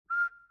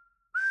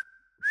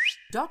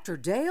Dr.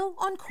 Dale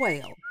on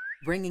Quail,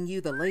 bringing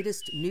you the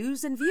latest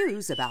news and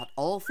views about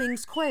all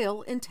things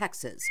quail in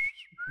Texas.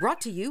 Brought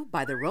to you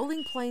by the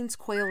Rolling Plains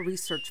Quail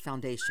Research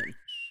Foundation,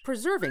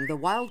 preserving the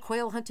wild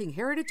quail hunting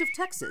heritage of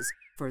Texas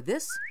for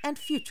this and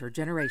future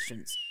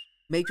generations.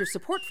 Major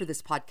support for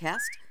this podcast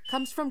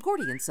comes from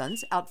Gordy &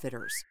 Sons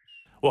Outfitters.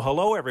 Well,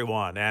 hello,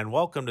 everyone, and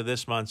welcome to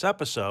this month's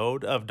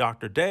episode of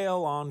Dr.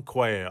 Dale on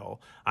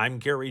Quail. I'm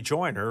Gary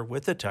Joyner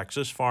with the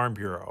Texas Farm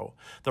Bureau.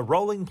 The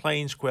Rolling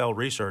Plains Quail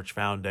Research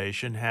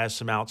Foundation has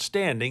some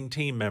outstanding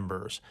team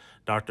members.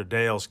 Dr.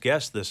 Dale's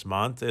guest this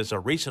month is a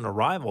recent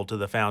arrival to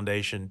the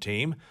foundation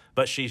team,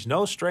 but she's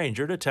no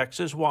stranger to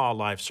Texas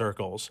wildlife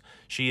circles.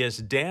 She is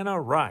Dana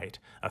Wright,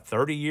 a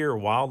 30-year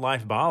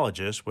wildlife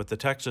biologist with the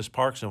Texas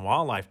Parks and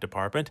Wildlife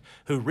Department,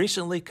 who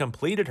recently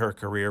completed her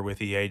career with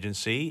the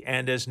agency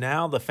and is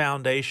now the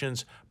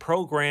foundation's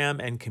Program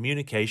and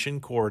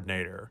Communication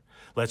Coordinator.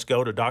 Let's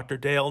go to Dr.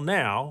 Dale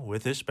now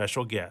with his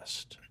special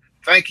guest.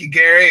 Thank you,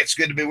 Gary. It's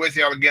good to be with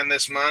y'all again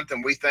this month,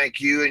 and we thank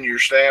you and your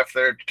staff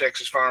there at the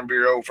Texas Farm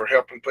Bureau for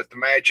helping put the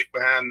magic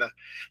behind the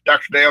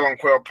Dr. Dale on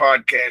Quail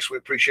podcast. We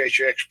appreciate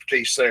your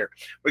expertise there.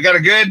 We got a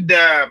good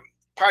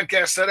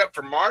podcast set up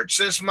for March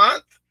this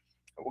month.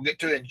 We'll get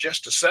to it in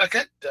just a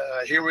second.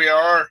 Here we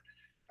are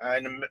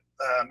in the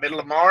middle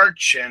of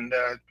March, and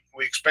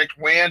we expect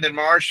wind in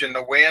March, and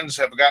the winds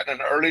have gotten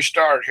an early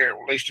start here,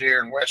 at least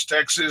here in West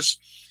Texas.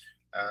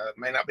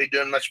 May not be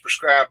doing much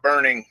prescribed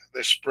burning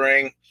this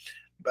spring.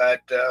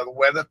 But the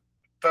weather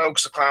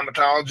folks, the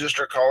climatologists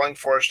are calling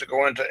for us to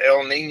go into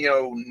El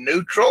Nino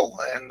neutral.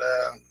 And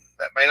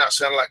that may not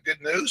sound like good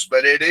news,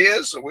 but it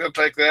is. So we'll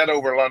take that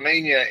over La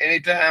Nina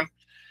anytime.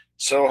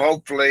 So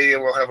hopefully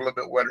we'll have a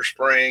little bit wetter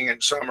spring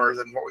and summer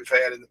than what we've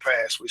had in the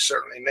past. We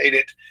certainly need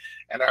it,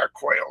 and our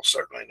quail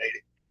certainly need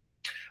it.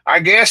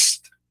 Our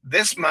guest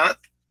this month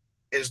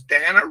is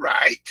Dana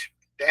Wright.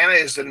 Dana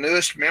is the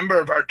newest member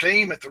of our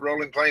team at the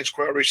Rolling Plains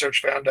Quail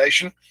Research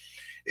Foundation.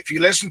 If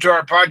you listened to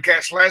our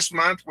podcast last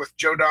month with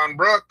Joe Don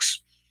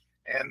Brooks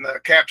and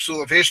the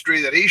capsule of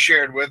history that he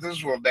shared with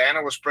us, well,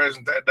 Dana was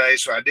present that day,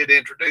 so I did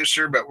introduce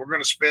her, but we're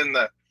going to spend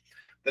the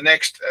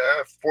next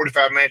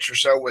 45 minutes or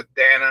so with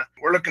Dana.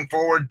 We're looking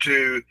forward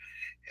to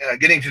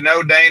getting to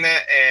know Dana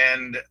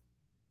and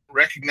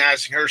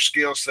recognizing her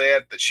skill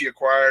set that she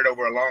acquired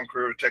over a long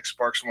career with Texas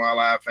Parks and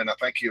Wildlife, and I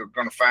think you're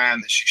going to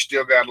find that she's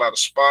still got a lot of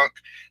spunk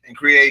and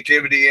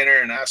creativity in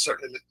her, and I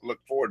certainly look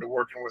forward to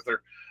working with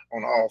her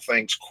on all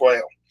things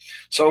quail.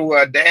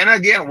 So Dana,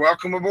 again,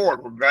 welcome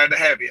aboard. We're glad to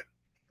have you.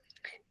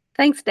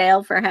 Thanks,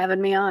 Dale, for having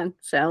me on.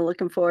 So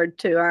looking forward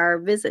to our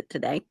visit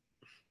today.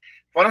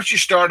 Why don't you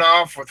start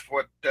off with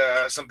what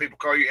some people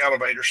call your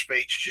elevator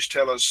speech? Just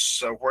tell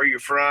us where you're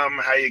from,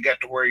 how you got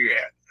to where you're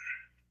at.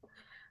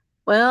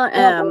 Well,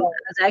 I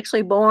was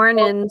actually born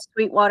in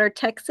Sweetwater,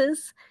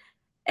 Texas.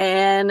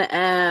 And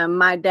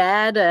my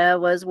dad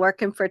was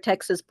working for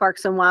Texas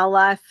Parks and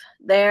Wildlife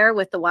there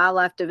with the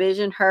Wildlife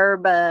Division.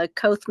 Herb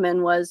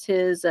Kothman was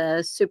his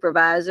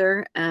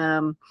supervisor.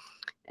 And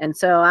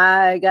so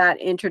I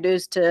got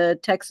introduced to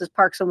Texas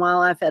Parks and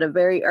Wildlife at a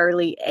very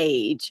early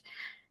age.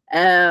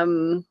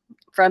 From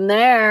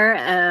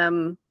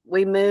there,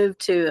 we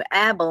moved to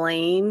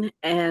Abilene,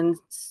 and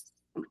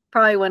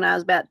probably when I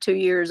was about 2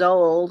 years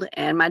old,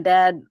 and my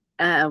dad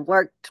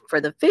worked for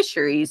the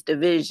Fisheries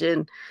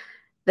Division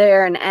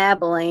there in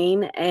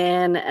Abilene,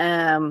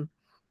 and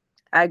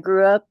I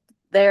grew up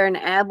there in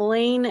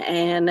Abilene,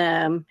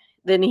 and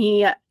then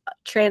he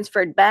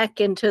transferred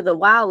back into the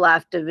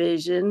Wildlife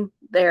Division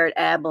there at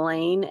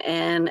Abilene,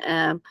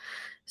 and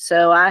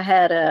so I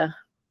had a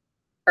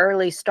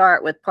early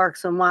start with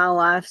Parks and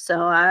Wildlife,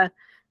 so I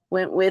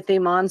went with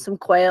him on some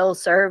quail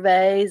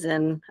surveys,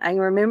 and I can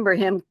remember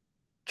him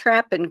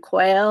trapping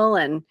quail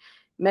and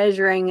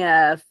measuring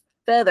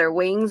feather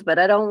wings, but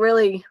I don't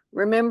really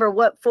remember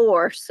what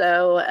for.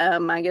 So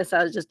I guess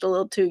I was just a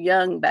little too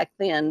young back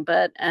then.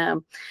 But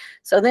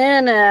so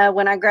then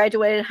when I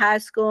graduated high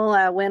school,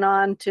 I went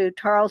on to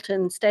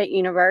Tarleton State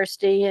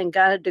University and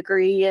got a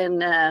degree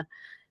in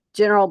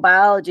general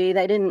biology.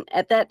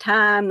 At that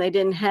time, they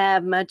didn't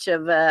have much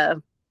of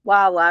a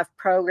wildlife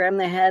program.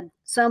 They had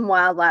some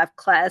wildlife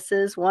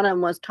classes. One of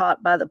them was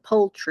taught by the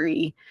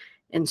poultry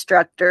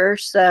instructor.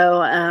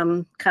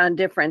 So kind of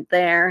different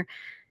there.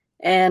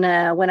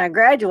 And when I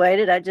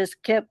graduated, I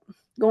just kept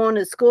going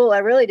to school. I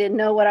really didn't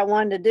know what I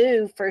wanted to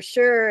do for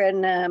sure.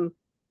 And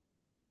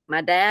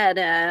my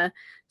dad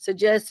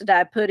suggested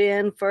I put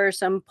in for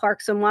some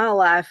Parks and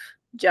Wildlife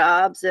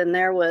jobs. And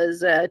there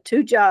was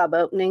 2 job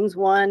openings,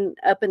 one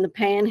up in the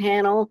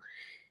Panhandle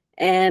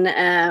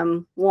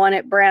and one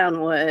at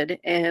Brownwood.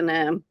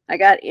 And I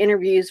got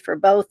interviews for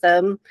both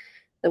of them.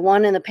 The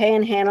one in the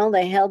Panhandle,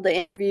 they held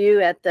the interview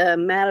at the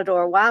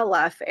Matador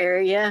Wildlife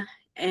area.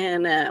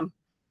 And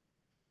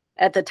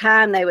at the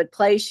time, they would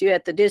place you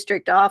at the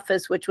district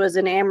office, which was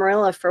in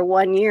Amarillo, for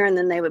 1 year, and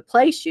then they would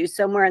place you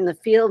somewhere in the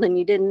field, and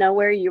you didn't know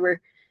where you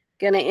were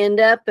going to end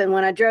up. And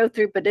when I drove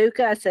through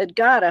Paducah, I said,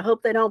 God, I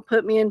hope they don't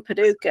put me in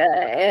Paducah.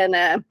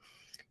 And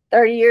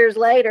 30 years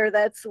later,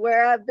 that's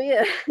where I've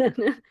been.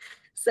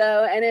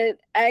 So, and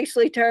it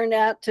actually turned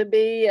out to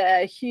be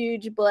a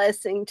huge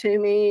blessing to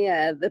me.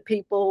 The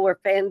people were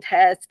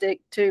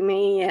fantastic to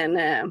me, and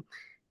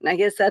I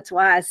guess that's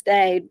why I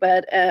stayed.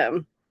 But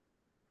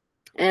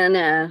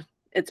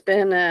it's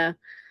been a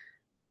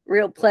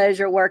real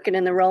pleasure working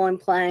in the Rolling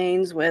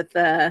Plains with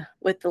the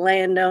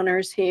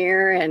landowners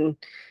here,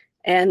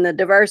 and the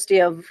diversity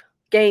of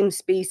game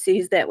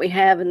species that we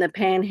have in the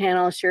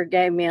Panhandle sure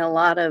gave me a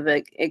lot of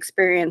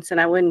experience,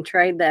 and I wouldn't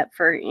trade that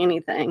for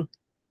anything.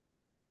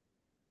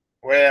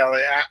 Well,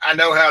 I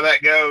know how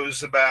that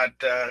goes about,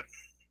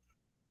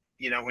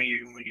 when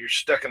you're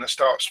stuck in a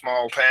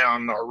small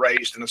town or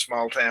raised in a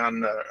small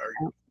town,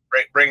 or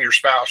bring your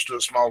spouse to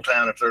a small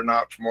town. If they're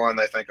not from one,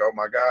 they think, oh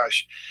my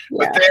gosh. Yeah.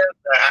 But then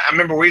I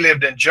remember we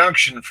lived in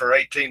Junction for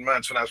 18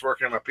 months when I was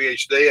working on my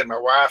PhD, and my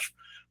wife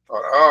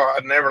thought, oh,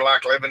 I'd never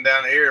like living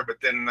down here. But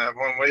then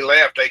when we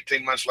left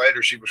 18 months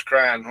later, she was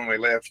crying when we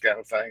left, kind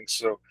of thing.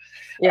 So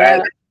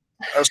yeah.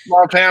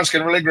 Small towns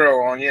can really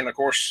grow on you. And of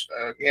course,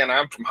 again,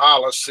 I'm from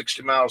Hollis,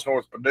 60 miles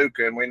north of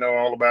Paducah, and we know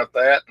all about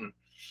that. And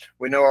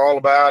we know all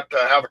about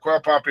how the quail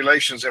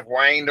populations have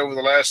waned over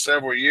the last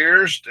several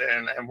years,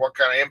 and what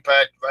kind of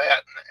impact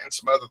that and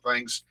some other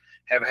things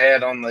have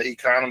had on the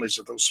economies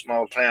of those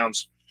small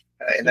towns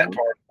in that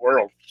part of the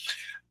world.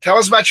 Tell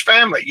us about your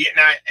family.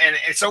 And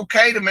it's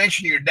okay to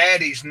mention your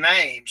daddy's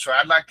name. So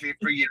I'd like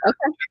for you to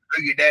know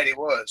who your daddy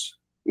was.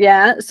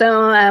 Yeah.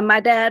 So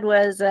my dad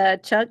was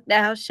Chuck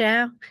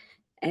Dowshow.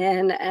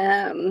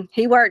 And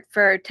he worked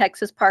for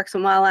Texas Parks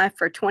and Wildlife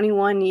for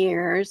 21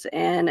 years.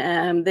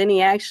 And then he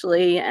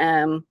actually,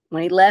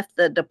 when he left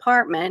the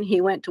department,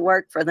 he went to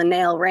work for the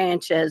Nail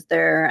Ranch as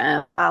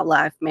their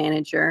wildlife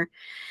manager.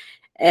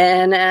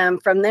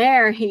 And from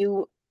there, he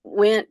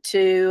went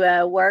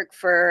to work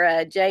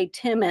for Jay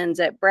Timmons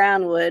at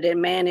Brownwood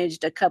and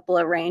managed a couple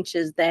of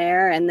ranches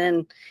there. And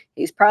then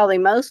he's probably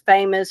most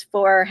famous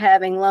for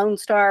having Lone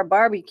Star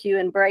Barbecue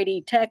in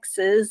Brady,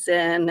 Texas.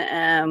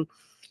 And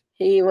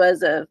he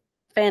was a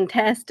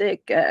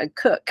fantastic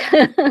cook.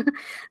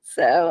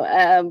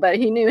 So, but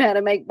he knew how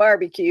to make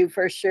barbecue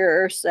for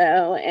sure.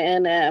 So,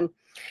 and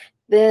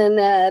then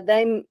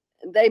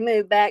they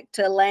moved back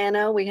to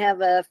Llano. We have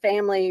a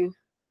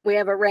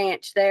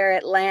ranch there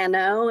at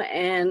Llano.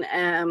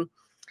 And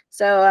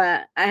so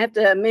I have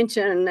to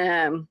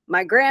mention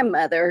my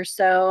grandmother.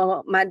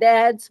 So my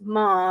dad's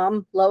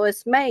mom,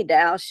 Lois May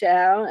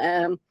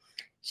Dowshow,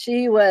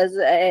 she was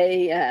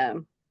a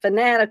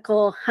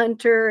fanatical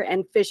hunter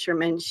and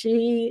fisherman.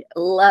 She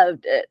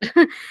loved it.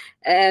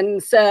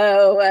 And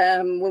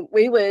so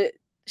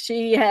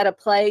she had a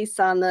place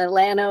on the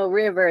Llano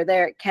River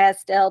there at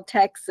Castell,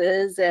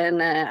 Texas.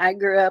 And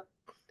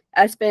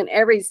I spent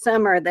every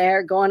summer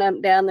there going up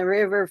and down the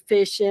river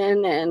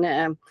fishing.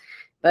 And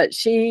but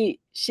she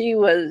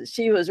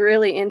was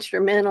really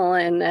instrumental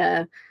in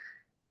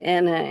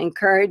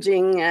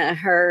encouraging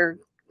her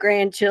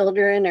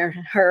grandchildren or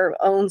her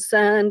own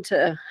son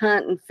to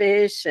hunt and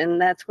fish. And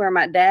that's where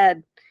my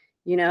dad,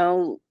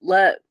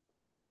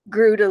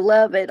 grew to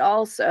love it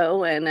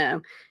also.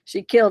 And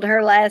she killed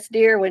her last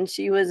deer when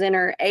she was in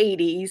her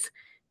 80s.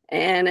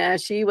 And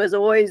she was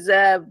always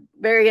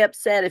very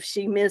upset if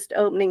she missed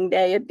opening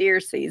day of deer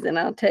season.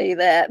 I'll tell you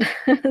that.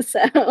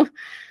 So.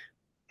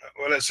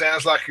 Well, it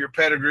sounds like your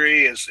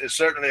pedigree is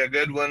certainly a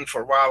good one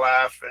for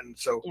wildlife. And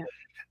so,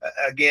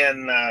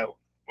 again,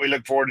 we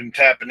look forward to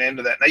tapping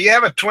into that. Now, you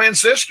have a twin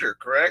sister,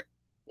 correct?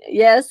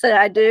 Yes,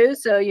 I do.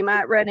 So you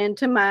might run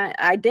into my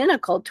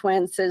identical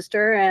twin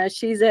sister.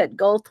 She's at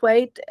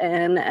Goldthwaite,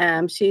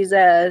 and she's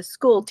a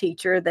school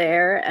teacher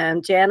there,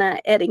 Jana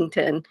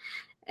Eddington.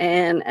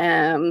 And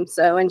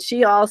and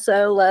she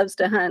also loves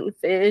to hunt and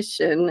fish.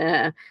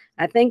 And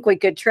I think we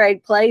could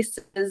trade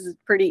places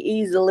pretty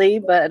easily,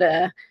 but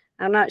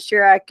I'm not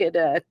sure I could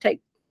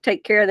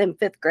take care of them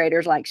fifth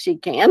graders like she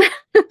can.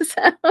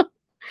 So.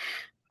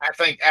 I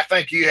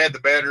think you had the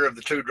better of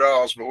the two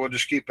draws, but we'll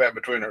just keep that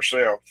between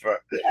ourselves.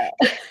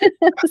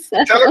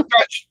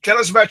 Tell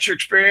us about your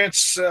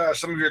experience,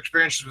 some of your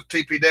experiences with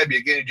TPW.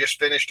 Again, you just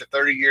finished a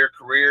 30-year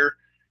career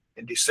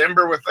in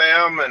December with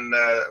them, and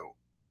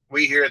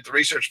we here at the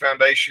Research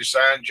Foundation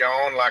signed you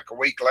on like a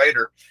week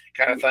later,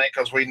 kind of thing,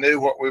 because we knew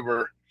what we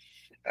were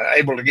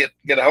able to get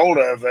a hold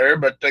of there.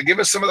 But give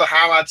us some of the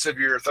highlights of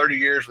your 30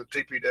 years with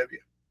TPW.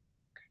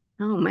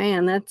 Oh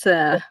man, that's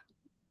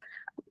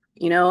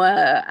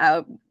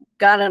I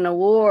got an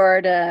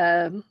award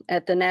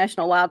at the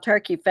National Wild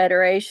Turkey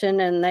Federation,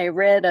 and they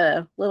read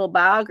a little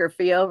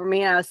biography over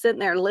me. And I was sitting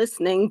there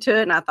listening to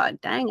it, and I thought,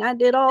 dang, I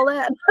did all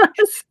that.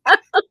 So,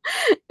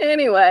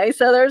 anyway,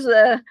 so there's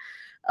a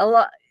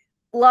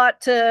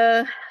lot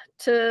to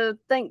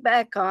think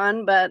back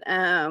on, but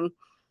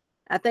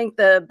I think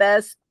the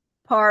best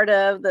part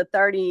of the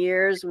 30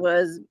 years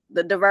was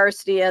the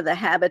diversity of the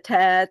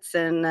habitats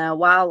and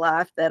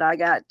wildlife that I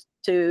got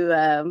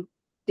to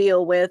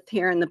deal with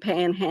here in the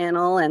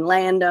Panhandle, and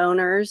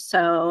landowners.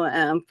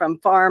 So from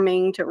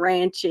farming to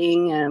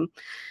ranching,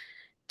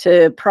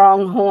 to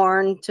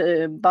pronghorn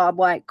to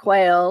bobwhite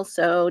quail.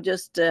 So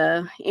just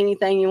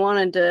anything you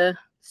wanted to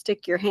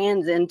stick your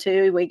hands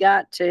into. We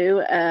got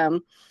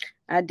to.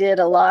 I did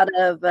a lot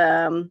of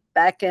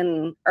back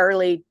in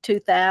early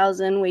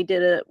 2000. We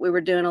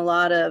were doing a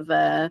lot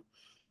of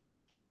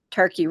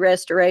turkey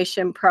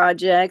restoration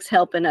projects,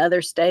 helping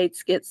other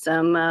states get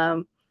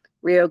some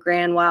Rio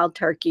Grande wild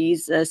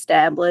turkeys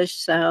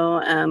established.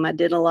 So I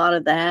did a lot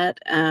of that.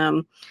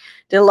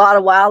 Did a lot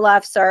of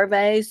wildlife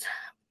surveys.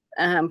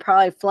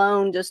 Probably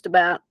flown just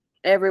about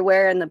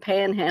everywhere in the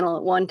Panhandle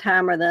at one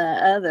time or the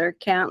other,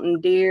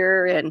 counting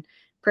deer and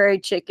prairie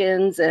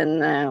chickens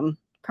and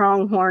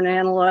pronghorn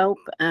antelope.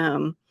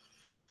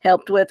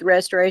 Helped with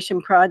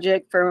restoration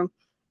project for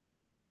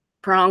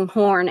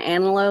pronghorn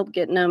antelope,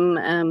 getting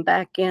them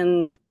back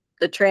in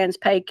the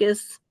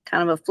Trans-Pecos,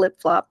 kind of a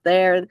flip-flop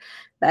there.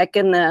 Back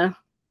in the,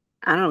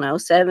 I don't know,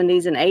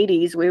 70s and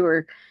 80s, we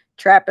were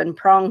trapping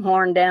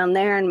pronghorn down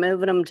there and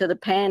moving them to the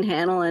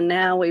Panhandle, and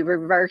now we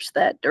reversed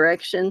that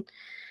direction.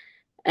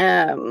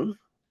 Done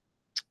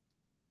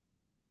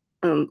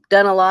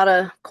a lot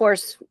of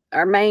course,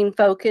 our main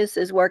focus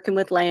is working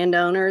with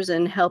landowners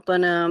and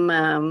helping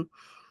them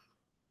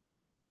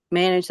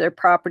manage their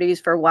properties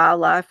for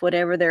wildlife,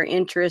 whatever their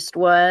interest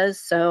was.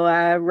 So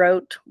I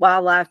wrote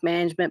wildlife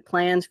management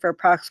plans for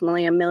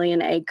approximately 1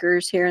 million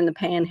acres here in the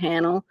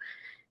Panhandle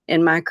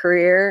in my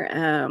career.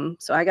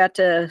 So I got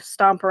to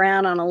stomp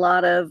around on a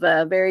lot of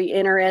very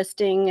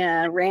interesting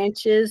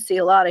ranches, see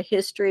a lot of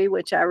history,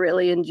 which I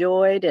really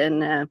enjoyed,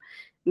 and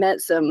met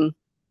some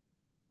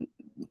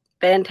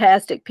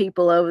fantastic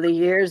people over the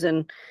years,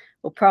 and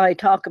we'll probably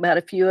talk about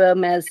a few of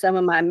them as some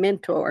of my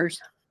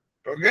mentors.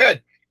 Well,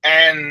 good.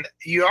 And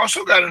you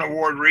also got an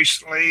award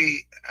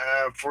recently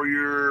for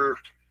your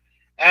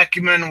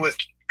acumen with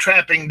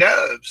trapping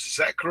doves. Is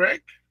that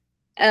correct?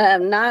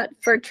 Not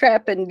for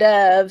trapping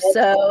doves.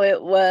 So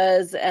it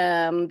was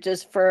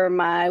just for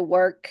my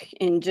work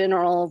in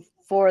general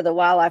for the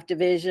Wildlife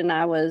Division.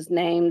 I was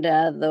named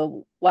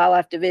the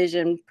Wildlife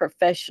Division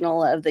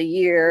Professional of the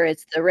Year.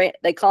 It's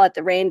they call it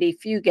the Randy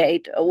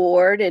Fugate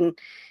Award. And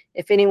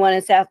if anyone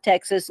in South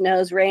Texas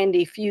knows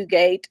Randy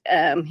Fugate,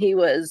 he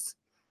was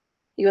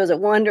a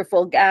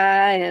wonderful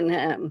guy,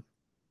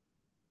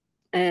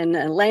 and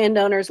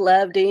landowners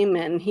loved him,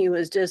 and he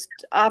was just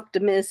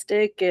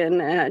optimistic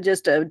and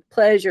just a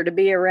pleasure to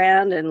be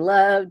around and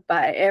loved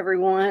by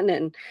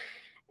everyone.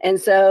 And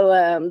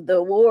so the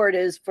award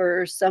is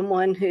for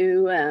someone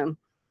who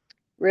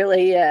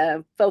really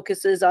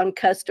focuses on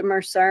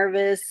customer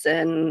service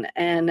and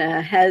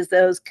has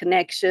those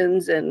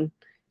connections and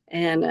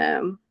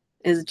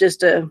is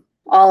just a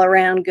all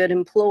around good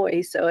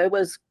employee. So it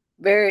was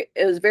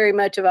very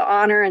much of an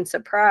honor and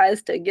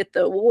surprise to get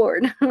the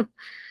award.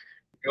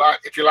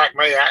 If you're like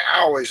me, I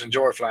always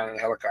enjoy flying in a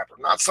helicopter.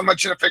 Not so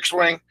much in a fixed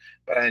wing,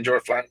 but I enjoy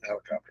flying in a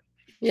helicopter.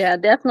 Yeah,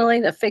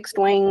 definitely. The fixed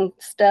wing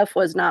stuff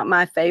was not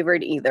my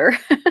favorite either.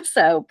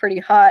 So pretty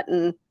hot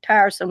and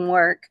tiresome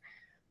work.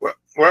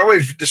 Well,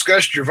 we've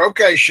discussed your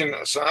vocation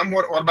some.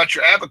 What about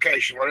your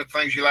avocation? What are the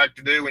things you like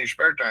to do in your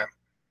spare time?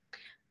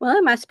 Well,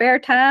 in my spare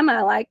time,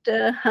 I like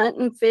to hunt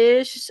and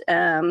fish.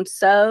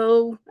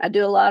 So I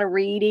do a lot of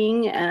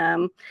reading.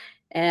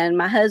 And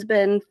my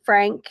husband,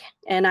 Frank,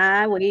 and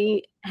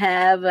we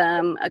have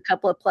a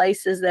couple of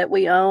places that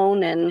we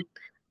own and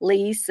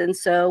lease. And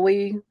so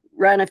we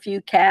run a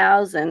few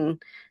cows.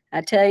 And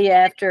I tell you,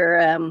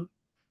 after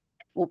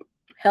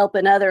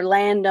helping other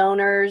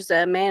landowners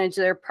manage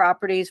their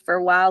properties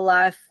for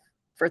wildlife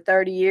for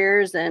 30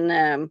 years,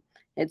 and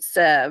it's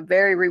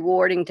very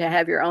rewarding to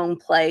have your own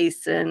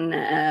place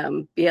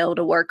and be able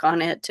to work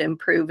on it to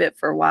improve it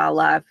for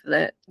wildlife.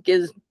 That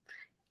gives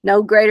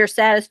no greater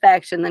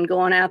satisfaction than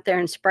going out there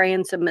and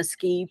spraying some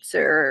mesquites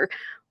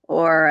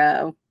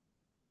or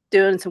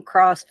doing some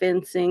cross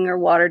fencing or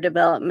water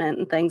development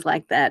and things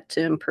like that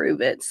to improve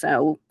it.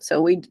 So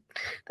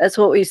that's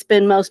what we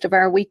spend most of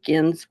our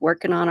weekends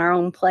working on our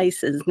own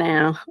places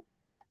now.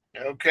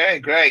 Okay,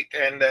 great.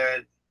 And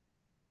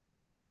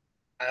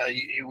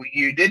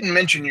you didn't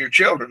mention your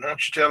children. Why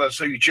don't you tell us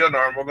who your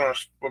children are? And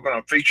we're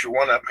gonna feature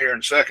one up here in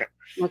a second.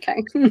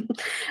 Okay.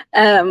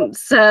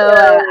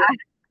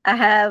 I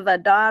have a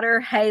daughter,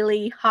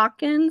 Haley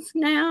Hawkins,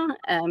 now.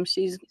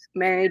 She's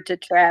married to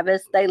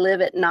Travis. They live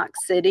at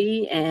Knox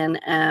City. And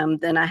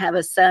then I have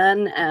a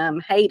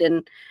son,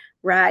 Hayden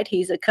Wright.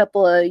 He's a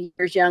couple of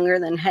years younger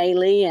than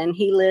Haley, and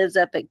he lives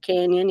up at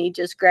Canyon. He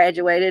just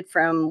graduated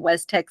from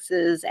West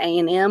Texas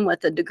A&M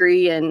with a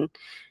degree in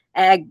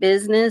ag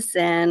business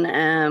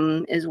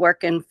and is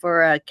working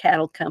for a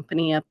cattle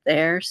company up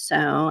there.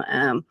 So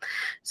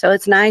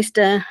it's nice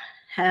to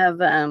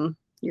have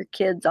your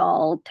kids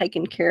all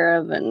taken care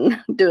of and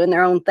doing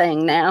their own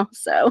thing now.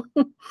 So,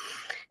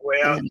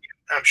 well,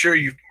 I'm sure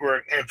you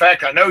were. In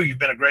fact, I know you've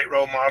been a great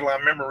role model. I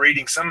remember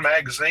reading some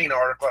magazine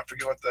article. I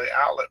forget what the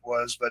outlet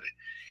was, but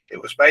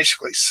it was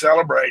basically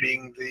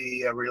celebrating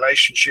the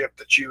relationship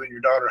that you and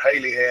your daughter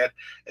Haley had,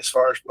 as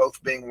far as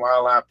both being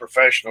wildlife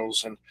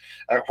professionals. And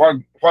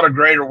what a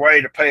greater way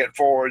to pay it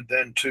forward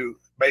than to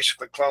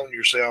basically clone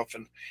yourself.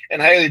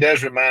 And Haley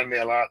does remind me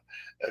a lot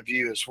of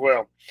you as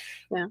well.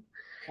 Yeah.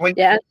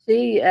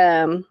 She,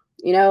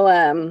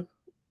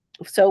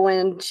 so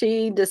when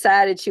she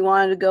decided she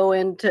wanted to go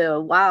into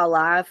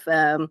wildlife,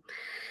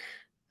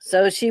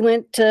 so she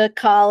went to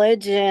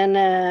college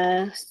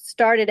and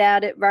started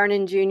out at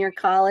Vernon Junior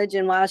College.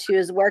 And while she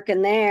was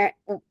working there,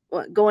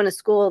 going to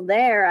school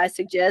there, I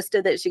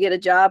suggested that she get a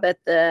job at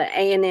the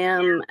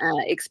A&M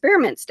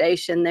experiment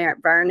station there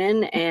at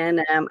Vernon.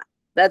 And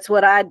that's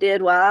what I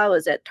did while I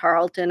was at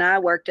Tarleton. I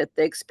worked at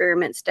the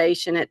experiment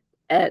station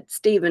at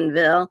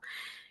Stephenville.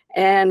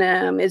 And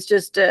it's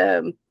just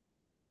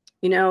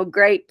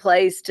great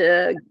place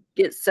to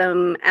get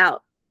some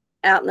out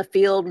in the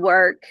field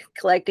work,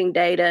 collecting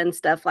data and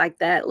stuff like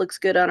that. It looks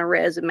good on a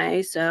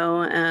resume.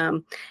 So,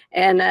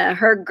 and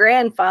her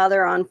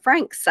grandfather on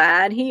Frank's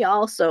side, he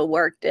also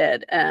worked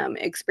at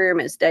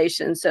experiment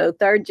station. So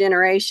 3rd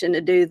generation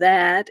to do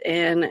that.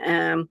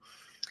 And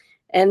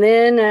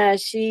then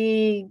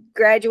she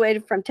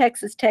graduated from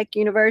Texas Tech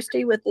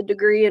University with a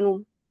degree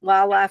in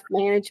wildlife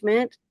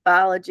management,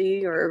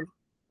 biology, or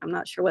I'm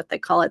not sure what they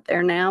call it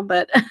there now,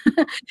 but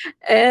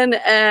and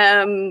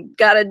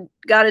got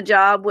a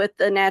job with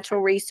the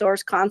Natural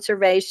Resource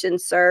Conservation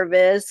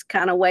Service,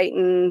 kind of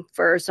waiting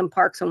for some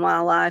parks and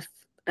wildlife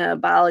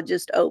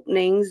biologist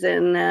openings,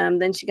 and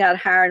then she got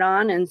hired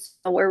on, and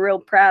so we're real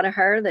proud of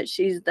her that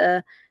she's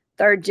the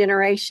 3rd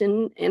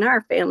generation in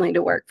our family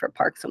to work for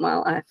Parks and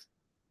Wildlife.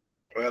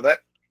 Well,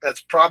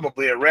 that's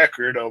probably a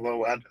record,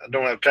 although I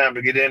don't have time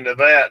to get into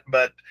that,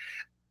 but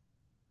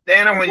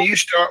Dana, when you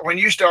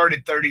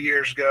started 30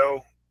 years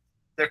ago,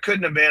 there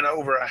couldn't have been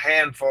over a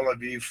handful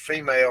of you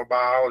female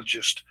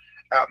biologists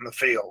out in the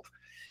field.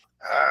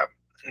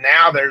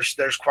 Now there's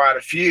quite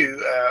a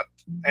few,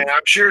 and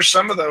I'm sure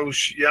some of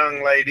those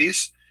young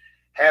ladies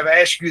have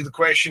asked you the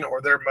question, or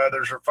their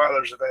mothers or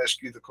fathers have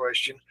asked you the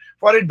question.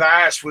 What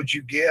advice would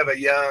you give a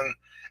young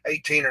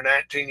 18 or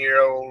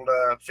 19-year-old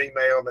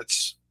female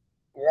that's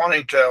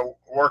wanting to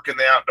work in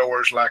the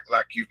outdoors like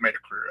you've made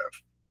a career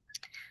of?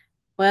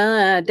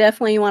 Well,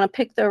 definitely you want to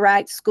pick the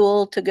right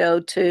school to go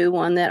to,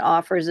 one that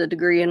offers a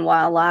degree in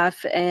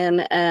wildlife.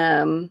 And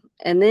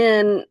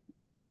then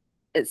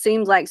it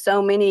seems like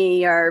so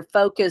many are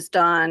focused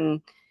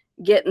on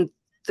getting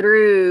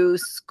through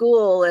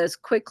school as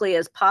quickly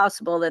as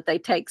possible that they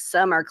take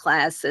summer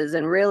classes.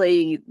 And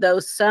really,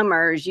 those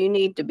summers, you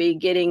need to be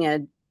getting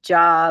a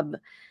job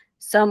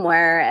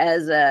somewhere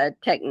as a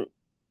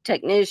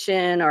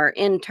technician or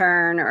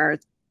intern or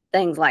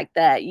things like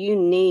that. You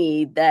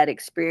need that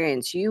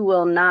experience. You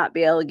will not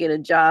be able to get a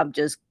job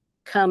just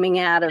coming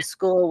out of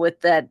school with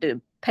that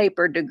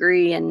paper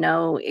degree and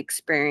no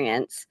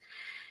experience.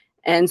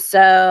 And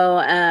so,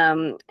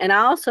 and I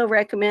also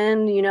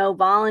recommend,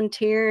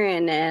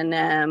 volunteering,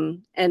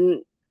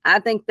 and I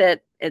think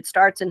that it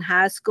starts in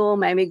high school,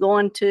 maybe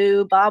going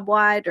to Bob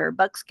White or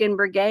Buckskin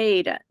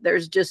Brigade.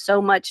 There's just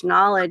so much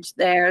knowledge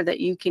there that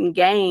you can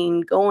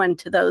gain going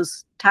to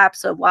those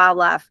types of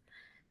wildlife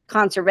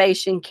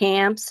conservation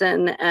camps,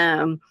 and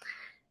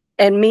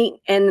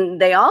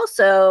they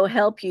also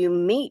help you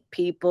meet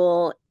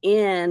people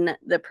in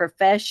the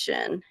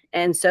profession,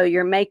 and so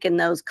you're making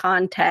those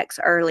contacts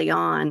early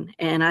on,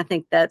 and I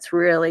think that's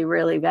really,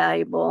 really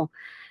valuable.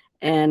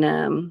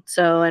 And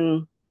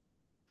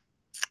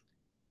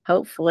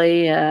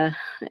hopefully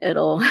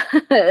it'll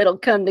it'll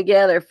come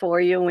together for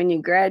you when you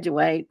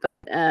graduate. But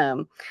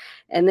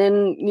and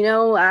then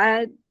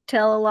I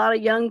tell a lot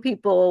of young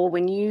people,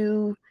 when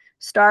you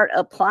start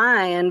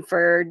applying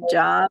for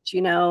jobs,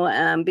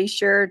 be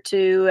sure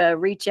to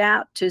reach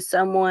out to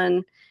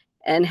someone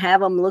and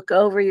have them look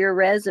over your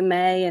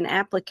resume and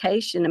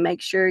application to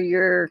make sure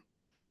you're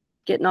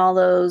getting all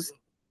those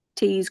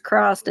T's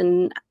crossed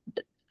and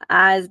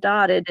I's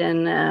dotted.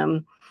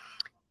 And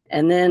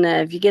then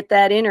if you get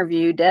that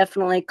interview,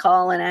 definitely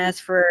call and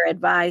ask for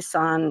advice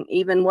on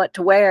even what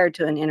to wear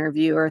to an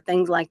interview or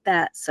things like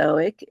that. So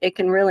it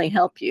can really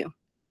help you.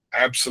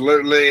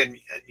 Absolutely. And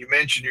you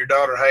mentioned your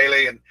daughter,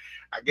 Haley, and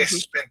I guess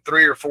it's been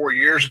 3 or 4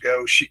 years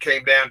ago, she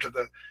came down to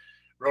the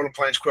Rolling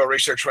Plains Quail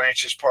Research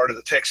Ranch as part of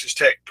the Texas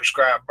Tech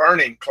prescribed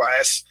burning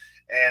class.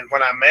 And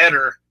when I met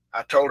her,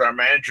 I told our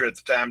manager at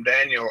the time,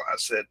 Daniel, I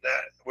said,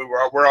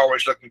 we're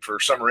always looking for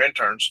summer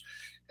interns.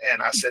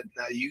 And I said,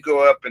 now you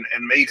go up and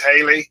meet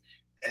Haley.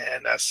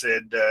 And I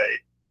said,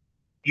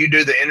 you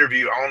do the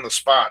interview on the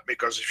spot,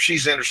 because if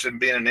she's interested in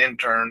being an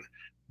intern,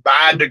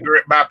 by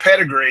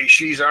pedigree,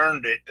 she's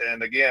earned it.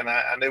 And again,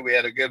 I knew we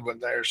had a good one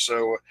there.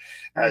 So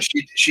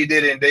she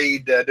did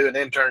indeed do an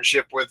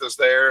internship with us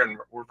there, and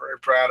we're very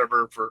proud of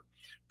her for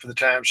the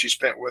time she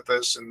spent with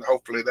us. And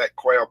hopefully that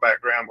quail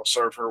background will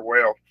serve her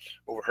well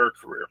over her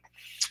career.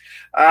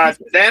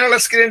 Dana,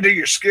 let's get into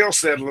your skill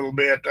set a little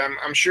bit.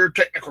 I'm sure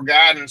technical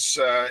guidance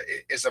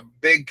is a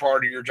big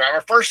part of your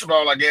job. First of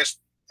all, I guess,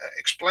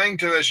 explain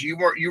to us, you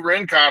were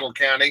in Cottle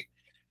County,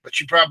 but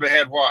you probably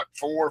had, 4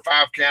 or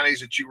 5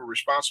 counties that you were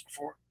responsible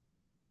for?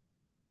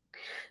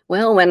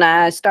 Well, when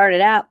I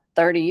started out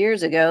 30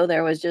 years ago,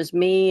 there was just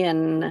me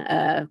and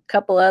a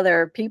couple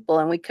other people,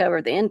 and we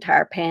covered the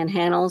entire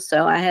panhandle.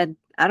 So I had,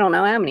 I don't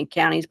know how many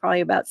counties,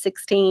 probably about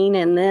 16.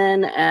 And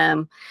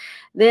then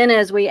then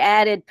as we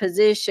added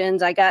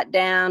positions, I got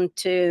down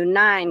to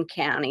 9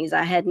 counties.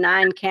 I had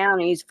 9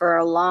 counties for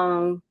a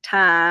long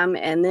time,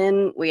 and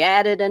then we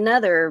added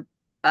another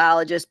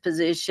biologist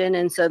position,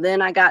 and so then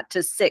I got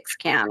to 6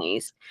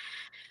 counties.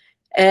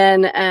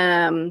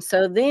 And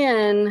so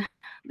then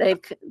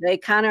they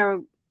kind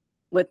of,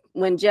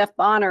 when Jeff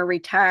Bonner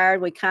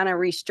retired, we kind of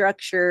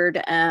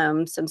restructured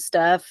some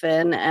stuff,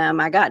 and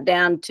I got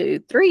down to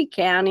 3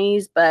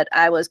 counties, but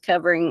I was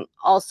covering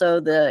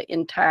also the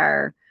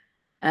entire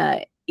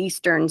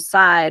eastern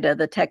side of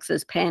the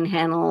Texas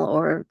Panhandle,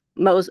 or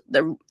most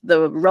the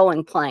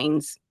Rolling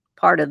Plains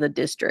part of the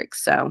district.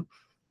 So,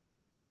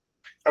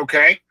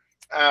 okay.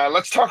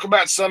 Let's talk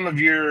about some of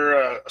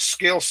your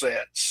skill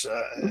sets,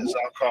 as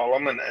I'll call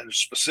them, and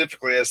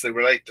specifically as they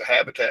relate to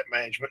habitat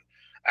management,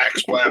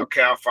 axe plow,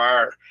 cow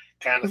fire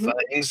kind of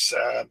things.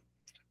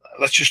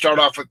 Let's just start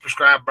off with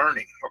prescribed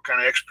burning. What kind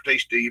of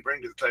expertise do you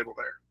bring to the table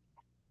there?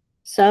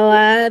 So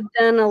I've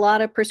done a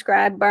lot of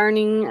prescribed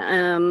burning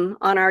on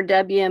our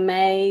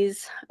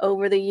WMAs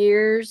over the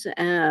years.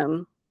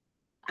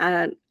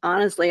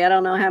 Honestly, I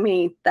don't know how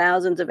many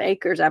thousands of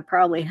acres I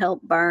probably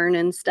helped burn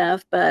and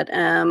stuff, but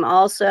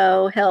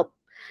also helped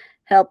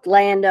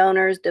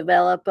landowners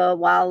develop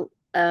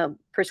a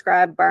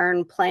prescribed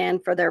burn plan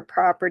for their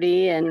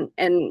property, and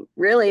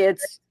really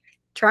it's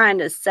trying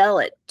to sell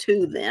it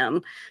to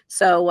them.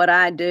 So what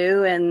I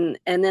do, and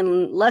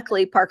then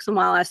luckily Parks and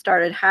Wildlife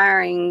started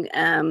hiring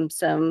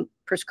some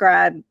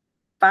prescribed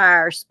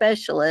fire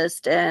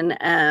specialists,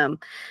 and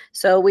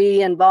so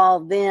we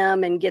involve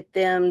them and get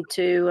them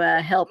to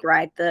help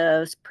write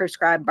the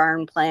prescribed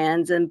burn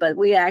plans, but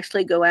we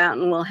actually go out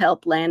and we'll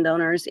help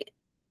landowners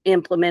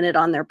implement it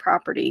on their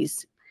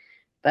properties.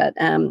 But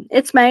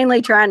it's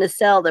mainly trying to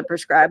sell the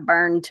prescribed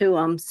burn to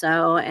them.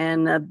 So,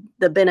 and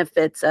the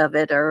benefits of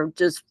it are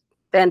just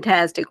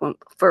fantastic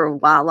for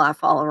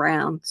wildlife all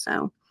around.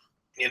 So,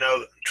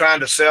 trying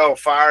to sell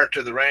fire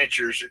to the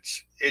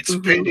ranchers,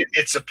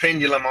 it's a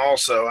pendulum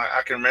also.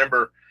 I can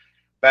remember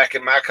back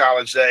in my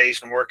college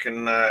days and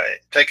working,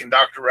 taking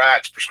Dr.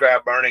 Wright's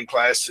prescribed burning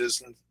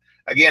classes. And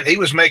again, he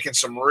was making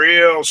some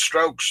real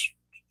strong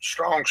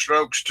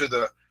strokes to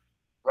the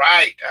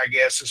right, I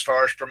guess, as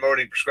far as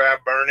promoting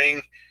prescribed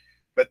burning.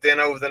 But then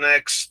over the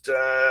next,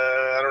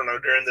 I don't know,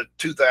 during the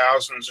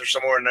 2000s or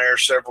somewhere in there,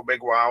 several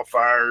big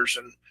wildfires,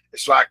 and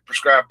it's like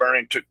prescribed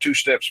burning took 2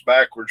 steps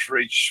backwards for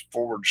each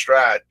forward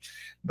stride.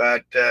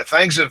 But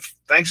things have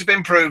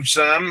improved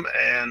some.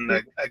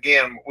 And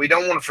again, we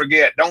don't want to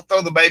forget, don't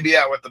throw the baby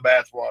out with the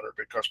bathwater,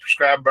 because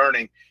prescribed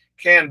burning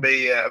can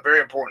be a very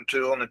important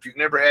tool. And if you've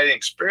never had any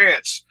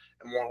experience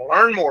and want to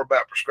learn more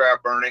about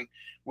prescribed burning,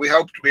 we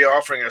hope to be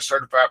offering a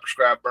certified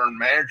prescribed burn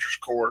manager's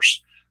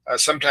course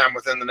sometime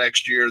within the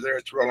next year there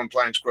at the Rolling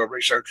Plains Quail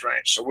Research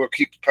Ranch. So we'll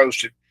keep you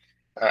posted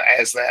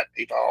as that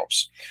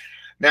evolves.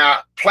 Now,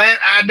 plant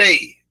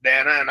ID,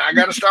 Dana, and I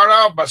got to start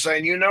off by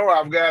saying,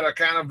 I've got a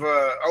kind of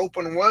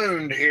open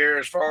wound here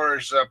as far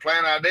as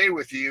plant ID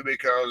with you,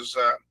 because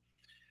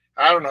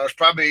I don't know, it's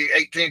probably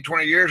 18,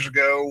 20 years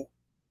ago,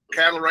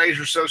 Cattle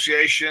Raisers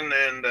Association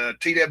and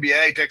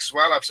TWA, Texas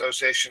Wildlife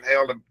Association,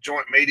 held a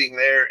joint meeting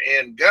there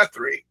in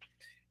Guthrie,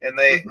 and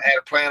they had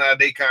a plant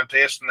ID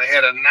contest, and they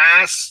had a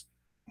nice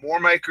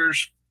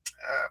Warmaker's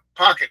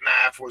pocket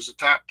knife was the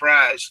top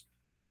prize.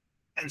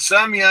 And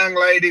some young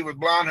lady with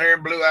blonde hair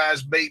and blue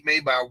eyes beat me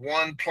by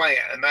 1 plant,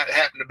 and that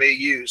happened to be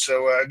you.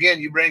 So again,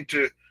 you bring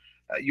to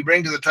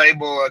the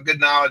table a good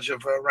knowledge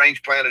of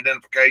range plant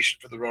identification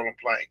for the Rolling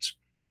Plains.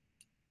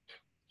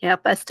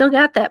 Yep, I still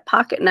got that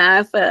pocket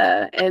knife.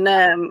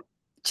 And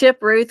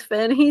Chip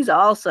Ruthven, he's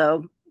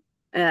also,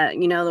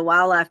 the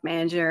wildlife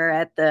manager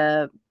at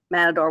the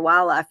Matador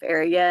Wildlife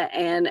Area,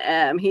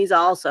 and he's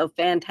also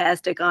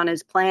fantastic on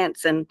his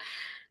plants. And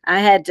I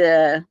had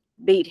to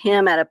beat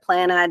him at a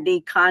plant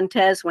ID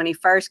contest when he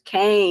first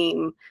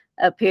came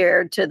up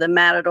here to the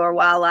Matador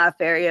Wildlife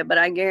Area, but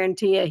I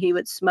guarantee you he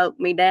would smoke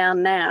me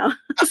down now.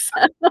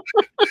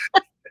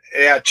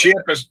 Yeah, Chip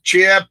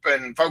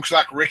and folks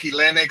like Ricky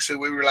Lennox, who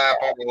we rely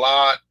upon a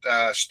lot,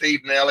 Steve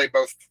Nelly,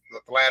 both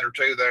the latter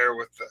two there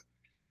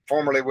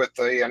formerly with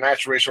the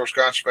Natural Resource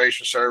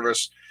Conservation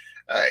Service.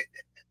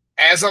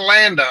 As a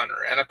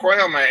landowner and a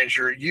quail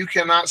manager, you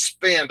cannot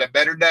spend a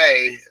better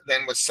day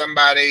than with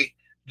somebody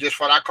just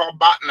what I call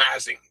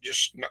botanizing,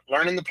 just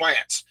learning the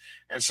plants.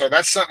 And so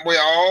that's something we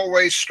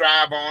always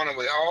strive on, and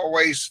we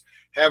always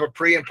have a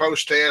pre and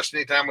post test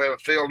anytime we have a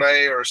field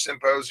day or a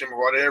symposium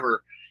or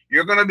whatever.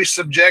 You're going to be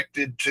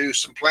subjected to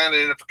some plant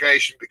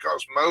identification,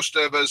 because most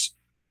of us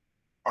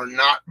are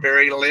not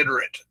very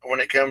literate when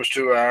it comes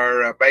to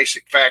our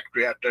basic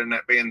factory out there, and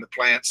that being the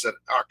plants that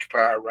occupy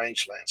our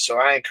rangeland. So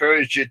I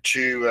encourage you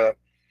to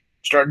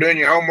start doing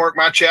your homework.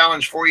 My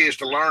challenge for you is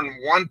to learn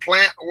 1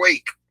 plant a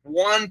week.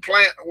 1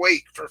 plant a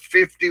week for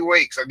 50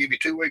 weeks. I'll give you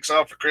 2 weeks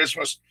off for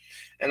Christmas.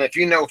 And if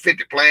you know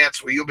 50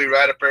 plants, well, you'll be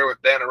right up there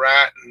with Dana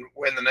Wright and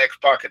win the next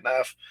pocket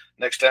knife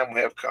next time we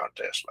have a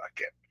contest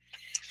like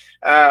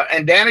that.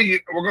 And Dana,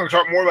 we're going to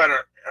talk more about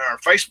our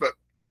Facebook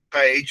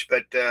page,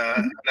 but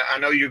I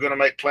know you're going to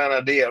make Plant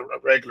ID a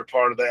regular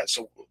part of that.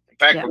 So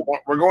fact, Yeah.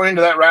 we're going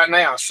into that right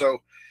now. So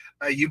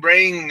you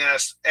bring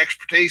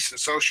expertise in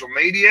social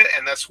media,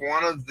 and that's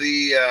one of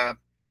the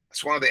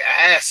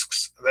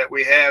asks that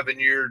we have in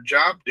your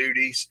job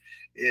duties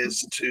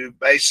is to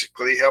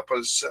basically help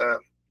us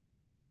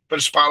put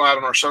a spotlight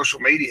on our social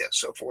media and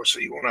so forth. So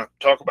you want to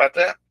talk about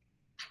that?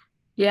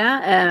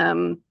 Yeah.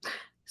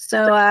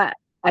 So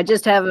I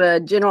just have a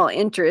general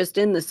interest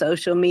in the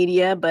social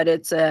media, but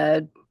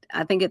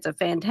I think it's a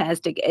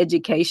fantastic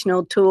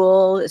educational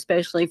tool,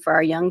 especially for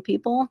our young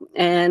people,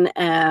 and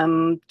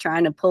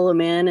trying to pull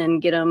them in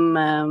and get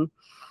them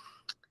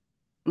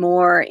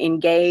more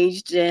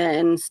engaged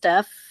in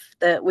stuff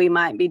that we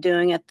might be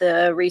doing at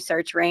the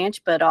research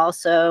ranch, but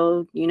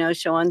also,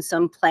 showing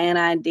some plant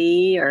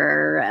ID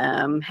or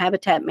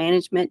habitat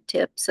management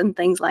tips and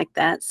things like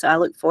that. So I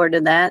look forward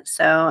to that.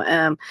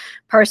 So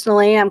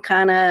personally, I'm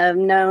kind of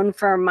known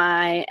for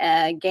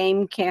my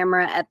game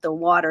camera at the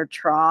water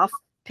trough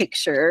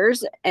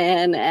pictures,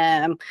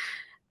 and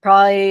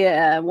probably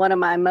one of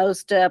my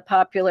most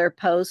popular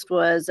posts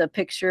was a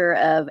picture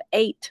of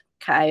 8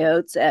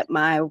 coyotes at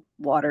my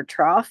water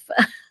trough.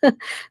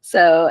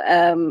 So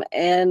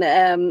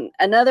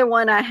another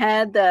one I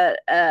had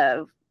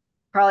that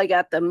probably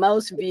got the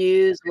most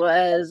views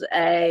was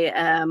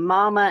a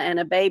mama and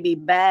a baby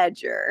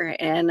badger,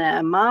 and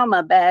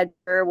mama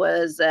badger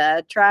was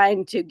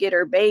trying to get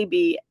her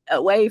baby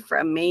away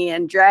from me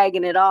and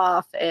dragging it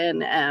off,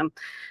 and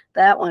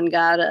that one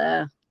got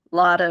a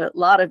lot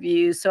of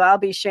views. So I'll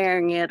be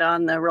sharing it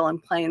on the Rolling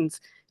Plains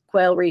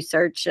Quail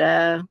Research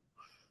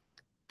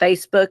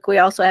Facebook. We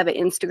also have an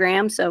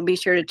Instagram, so be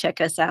sure to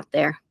check us out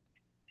there.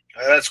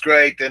 That's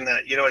great. And,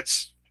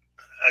 it's,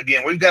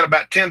 again, we've got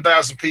about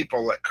 10,000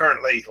 people that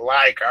currently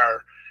like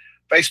our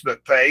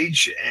Facebook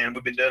page, and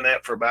we've been doing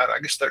that for about, I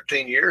guess,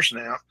 13 years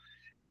now.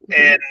 Mm-hmm.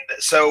 And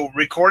so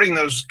recording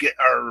those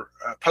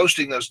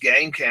posting those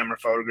game camera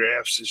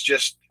photographs is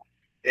just,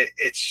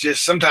 it's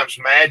just sometimes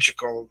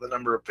magical, the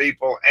number of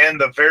people and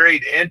the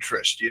varied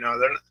interest.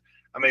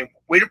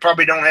 We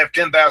probably don't have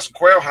 10,000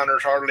 quail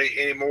hunters hardly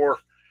anymore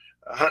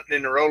hunting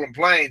in the rolling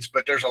plains,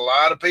 but there's a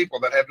lot of people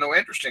that have no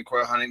interest in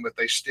quail hunting, but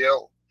they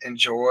still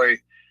enjoy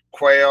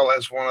quail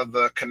as one of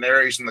the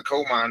canaries in the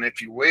coal mine,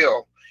 if you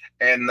will.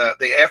 And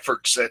the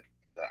efforts that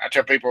I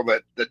tell people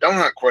that don't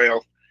hunt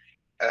quail,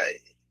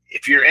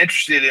 if you're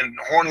interested in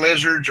horn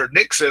lizards or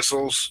dick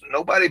thistles,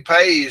 nobody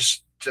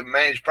pays to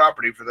manage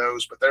property for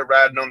those, but they're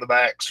riding on the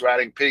backs,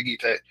 riding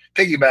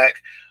piggyback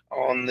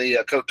on the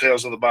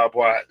coattails of the Bob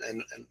White,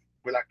 and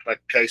we like to make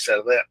a case out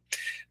of that.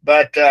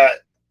 But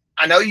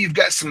I know you've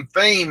got some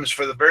themes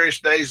for the various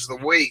days of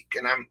the week,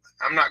 and I'm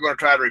not going to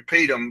try to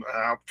repeat them.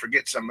 I'll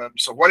forget some of them.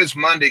 So what is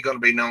Monday going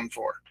to be known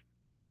for?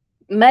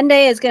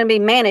 Monday is going to be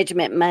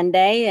Management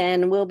Monday,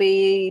 and we'll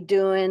be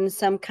doing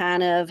some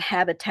kind of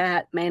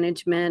habitat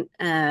management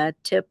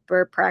tip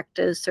or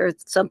practice or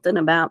something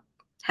about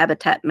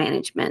habitat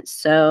management.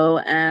 So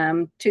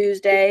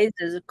Tuesdays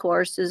of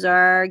course is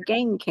our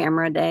game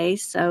camera day,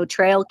 so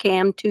trail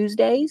cam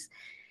Tuesdays.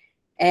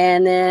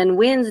 And then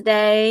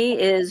Wednesday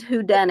is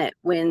Whodunit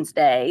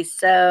Wednesday.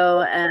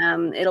 So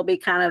it'll be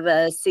kind of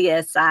a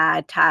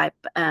CSI type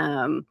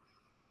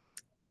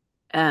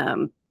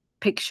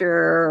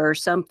picture or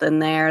something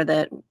there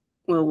that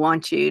we'll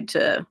want you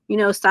to,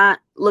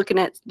 looking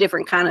at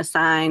different kind of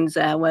signs,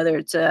 whether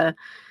it's a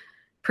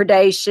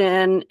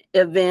predation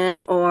event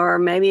or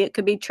maybe it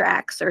could be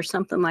tracks or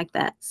something like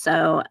that.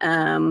 So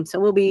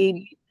that'll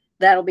be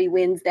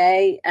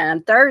Wednesday.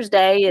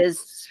 Thursday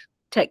is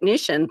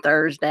Technician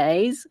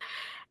Thursdays,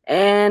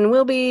 and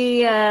we'll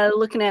be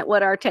looking at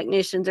what our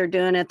technicians are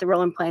doing at the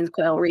Rolling Plains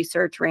Quail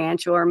Research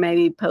Ranch, or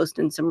maybe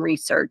posting some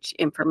research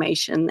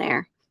information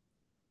there.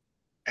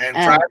 And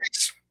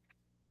Fridays?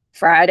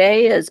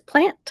 Friday is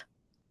plant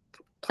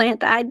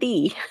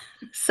ID.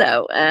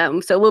 So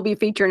we'll be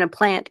featuring a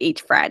plant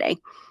each Friday.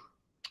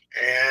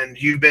 And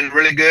you've been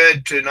really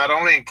good to not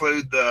only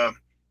include the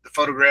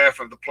photograph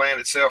of the plant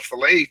itself, the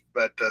leaf,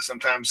 but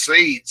sometimes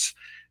seeds.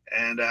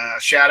 And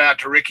shout out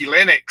to Ricky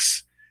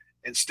Lennox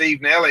and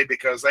Steve Nelly,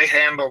 because they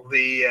handled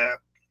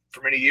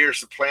for many years,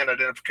 the plant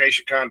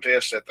identification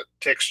contest at the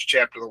Texas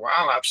chapter of the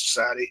Wildlife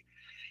Society.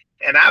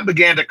 And I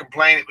began to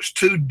complain it was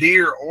too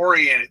deer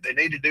oriented. They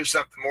need to do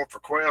something more for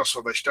quail.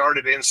 So they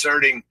started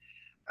inserting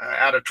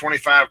out of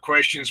 25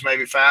 questions,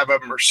 maybe 5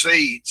 of them are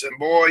seeds. And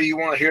boy, you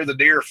want to hear the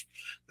deer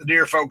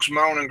folks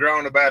moan and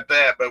groan about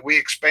that, but we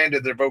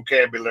expanded their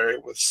vocabulary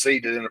with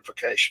seed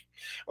identification.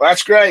 Well,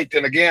 that's great.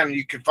 And again,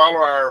 you can follow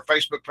our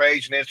Facebook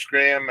page and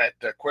Instagram at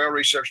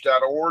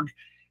quailresearch.org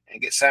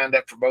and get signed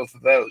up for both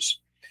of those.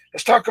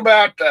 Let's talk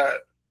about tell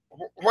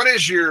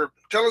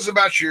us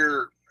about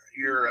your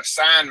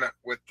assignment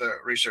with the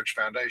Research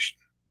Foundation.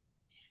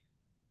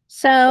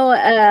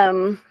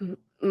 So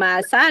my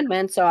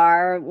assignments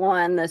are,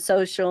 one, the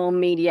social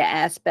media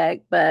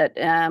aspect, but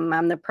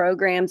I'm the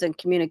programs and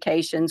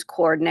communications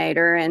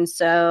coordinator. And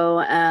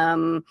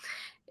so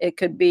it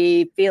could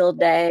be field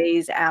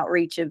days,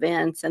 outreach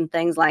events, and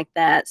things like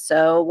that.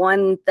 So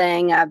one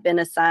thing I've been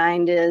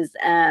assigned is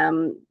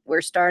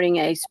we're starting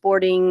a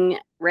sporting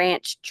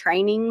ranch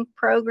training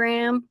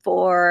program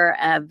for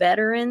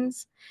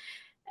veterans.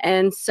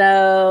 And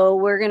so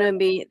we're going to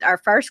be, our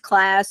first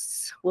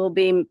class will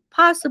be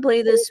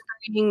possibly this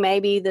spring,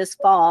 maybe this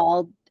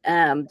fall,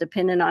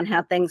 depending on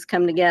how things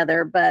come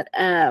together. But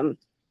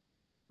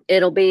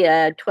it'll be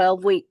a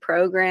 12-week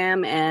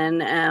program,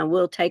 and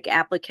we'll take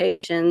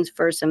applications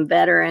for some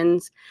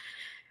veterans,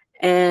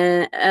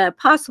 and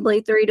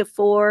possibly 3 to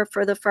 4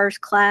 for the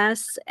first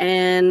class.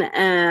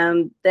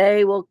 And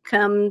they will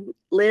come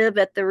live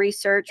at the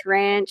research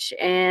ranch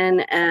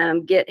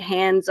and get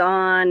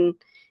hands-on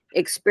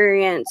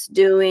experience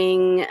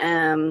doing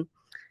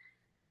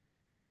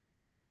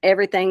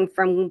everything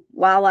from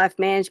wildlife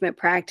management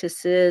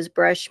practices,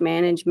 brush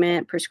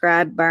management,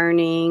 prescribed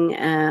burning,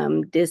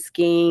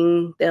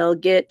 disking. They'll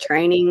get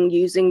training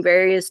using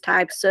various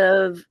types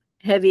of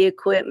heavy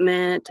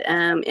equipment,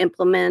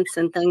 implements,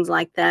 and things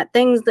like that.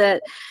 Things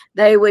that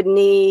they would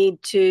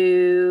need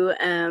to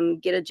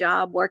get a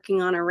job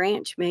working on a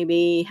ranch,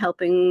 maybe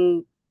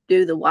helping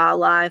do the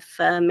wildlife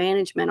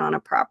management on a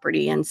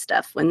property and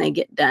stuff when they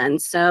get done.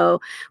 So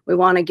we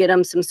want to get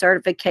them some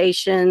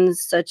certifications,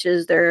 such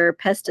as their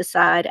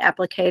pesticide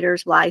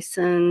applicators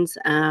license,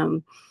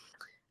 and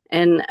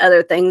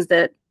other things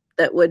that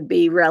would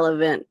be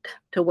relevant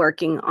to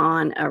working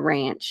on a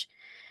ranch.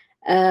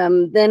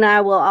 Then I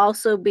will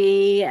also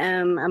be,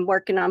 I'm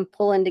working on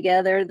pulling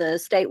together the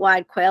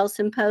statewide quail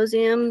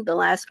symposium. The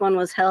last one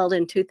was held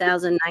in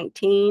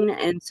 2019.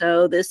 And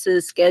so this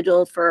is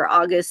scheduled for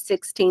August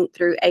 16th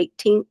through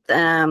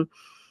 18th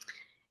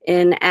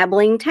in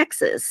Abilene,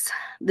 Texas,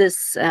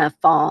 this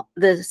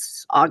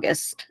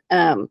August.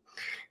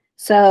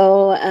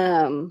 So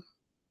I'm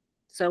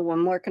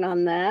working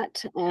on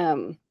that.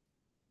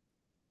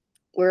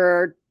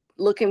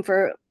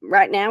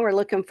 Right now we're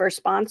looking for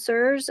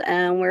sponsors,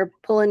 and we're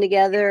pulling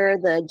together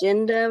the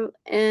agenda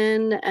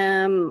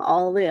and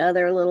all the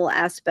other little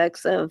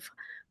aspects of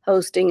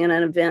hosting an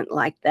event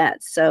like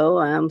that.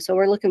 So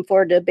we're looking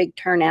forward to a big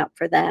turnout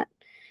for that.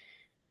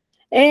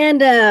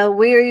 And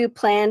we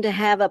plan to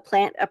have a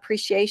plant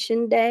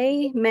appreciation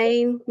day,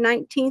 May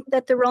 19th,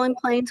 at the Rolling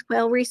Plains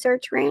Quail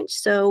Research Ranch.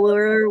 So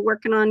we're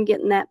working on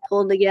getting that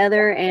pulled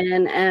together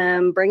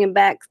and bringing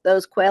back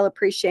those quail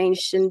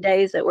appreciation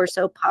days that were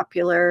so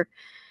popular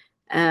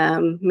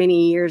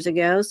many years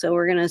ago. So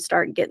we're going to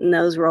start getting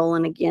those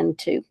rolling again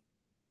too.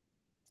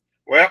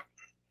 Well,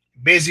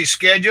 busy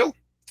schedule,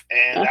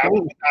 and I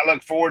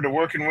look forward to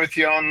working with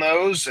you on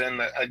those.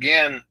 And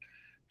again,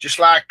 just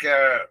like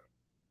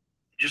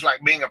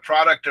being a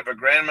product of a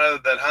grandmother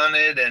that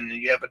hunted, and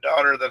you have a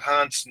daughter that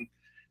hunts, and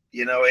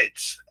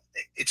it's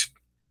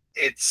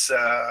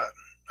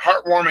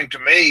heartwarming to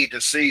me to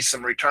see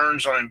some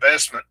returns on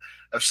investment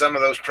of some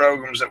of those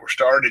programs that were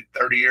started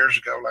 30 years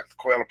ago, like the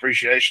Quail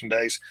Appreciation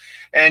Days.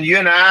 And you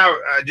and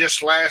I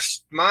just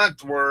last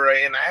month were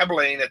in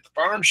Abilene at the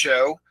farm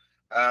show,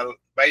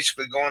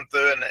 basically going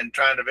through and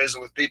trying to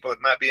visit with people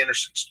that might be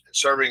interested in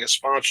serving as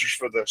sponsors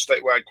for the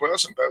statewide Quail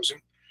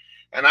Symposium.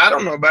 And I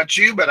don't know about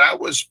you, but I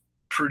was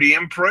pretty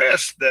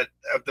impressed that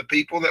of the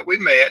people that we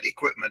met,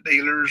 equipment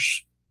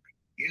dealers,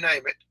 you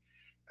name it,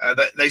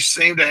 that they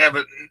seem to have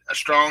a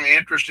strong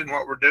interest in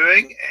what we're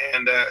doing,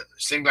 and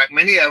seemed like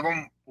many of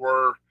them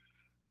were,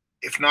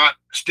 if not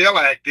still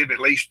active, at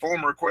least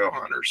former quail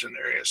hunters in the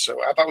area.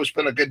 So I thought it's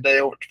been a good day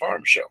over at the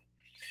farm show.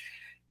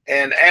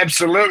 And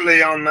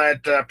absolutely, on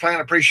that Plant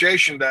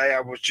Appreciation Day,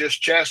 I was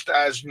just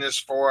chastising us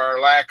for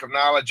our lack of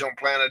knowledge on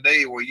Plant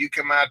D. Will you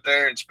come out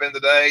there and spend the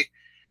day?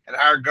 And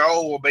our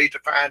goal will be to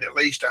find at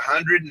least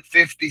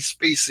 150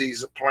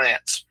 species of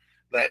plants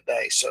that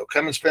day. So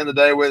come and spend the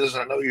day with us.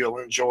 I know you'll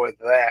enjoy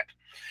that.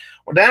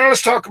 Well, Dana,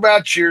 let's talk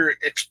about your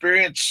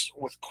experience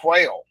with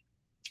quail.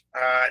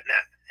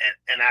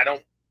 And I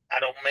don't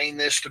mean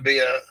this to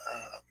be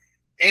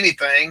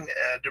anything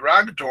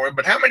derogatory,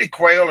 but how many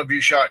quail have you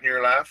shot in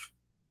your life?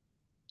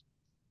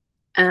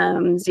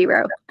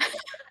 0.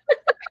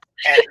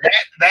 And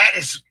that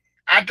is,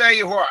 I tell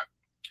you what,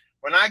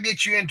 when I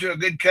get you into a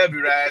good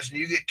covey rise and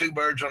you get 2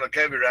 birds on a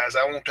covey rise,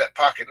 I want that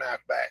pocket knife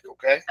back,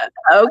 okay?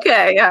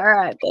 Okay, all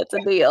right, that's a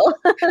deal.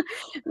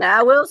 Now,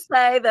 I will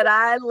say that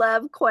I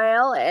love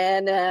quail,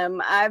 and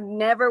I've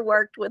never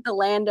worked with a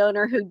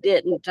landowner who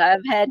didn't.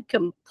 I've had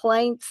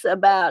complaints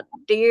about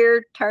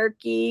deer,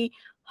 turkey,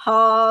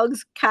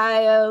 hogs,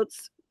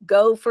 coyotes,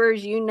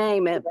 gophers, you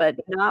name it, but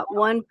not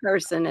one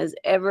person has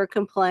ever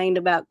complained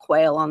about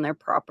quail on their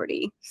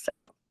property. So.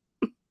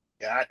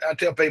 Yeah, I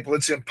tell people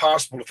it's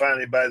impossible to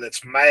find anybody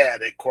that's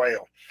mad at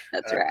quail.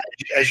 That's right.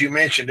 As you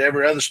mentioned,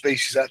 every other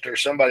species out there,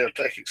 somebody will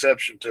take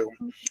exception to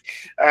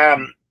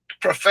them.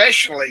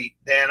 Professionally,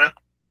 Dana,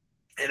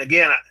 and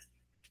again,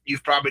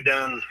 you've probably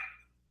done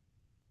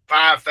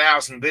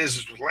 5,000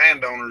 visits with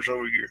landowners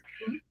over your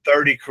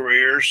 30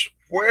 careers.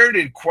 Where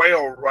did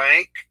quail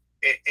rank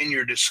in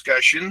your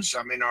discussions?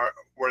 I mean,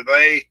 were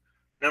they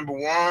number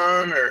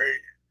one, or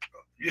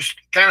just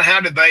kind of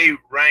how did they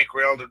rank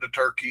relative to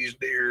turkeys,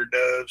 deer,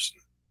 doves,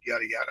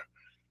 yada, yada?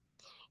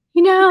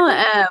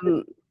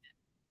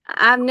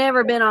 I've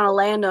never been on a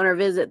landowner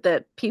visit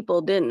that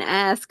people didn't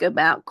ask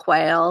about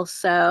quail.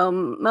 So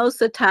most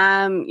of the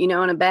time, you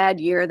know, in a bad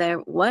year,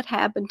 what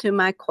happened to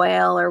my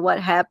quail, or what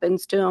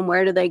happens to them?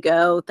 Where do they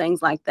go?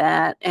 Things like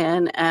that.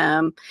 And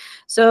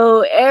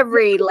so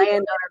every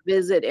landowner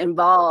visit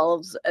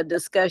involves a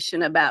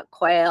discussion about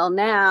quail.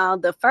 Now,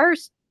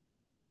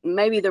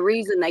 maybe the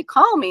reason they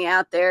call me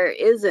out there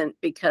isn't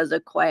because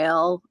of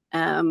quail,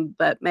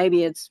 but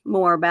maybe it's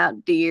more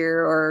about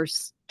deer or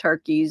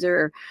turkeys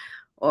or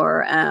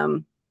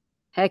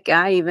heck,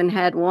 I even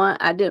had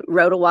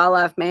wrote a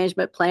wildlife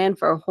management plan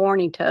for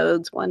horny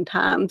toads one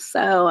time.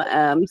 So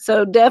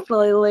so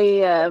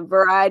definitely a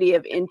variety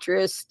of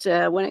interest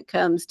when it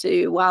comes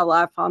to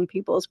wildlife on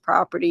people's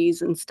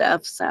properties and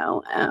stuff.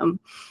 So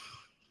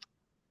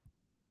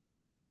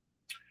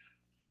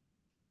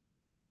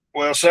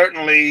well,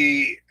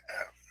 certainly,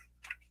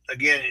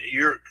 again,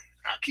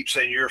 I keep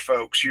saying your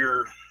folks,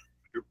 your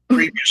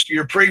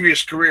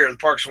previous career, the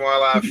Parks and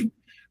Wildlife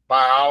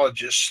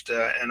biologist,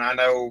 and I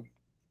know,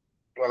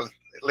 well,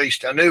 at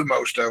least I knew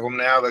most of them.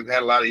 Now they've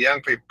had a lot of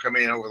young people come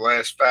in over the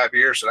last 5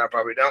 years that I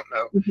probably don't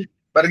know.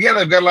 But again,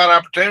 they've got a lot of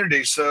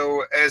opportunities.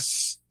 So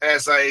as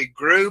a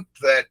group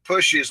that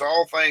pushes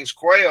all things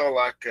quail,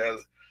 like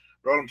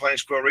Rolling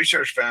Plains Quail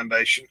Research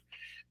Foundation,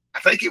 I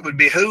think it would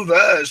behoove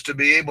us to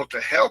be able to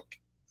help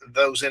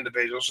those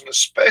individuals, and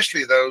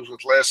especially those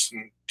with less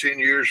than 10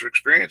 years of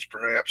experience,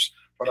 perhaps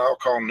what I'll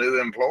call new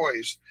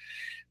employees.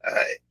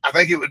 I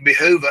think it would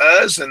behoove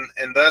us and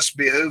thus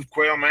behoove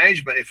quail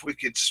management if we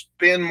could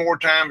spend more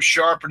time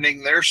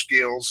sharpening their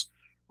skills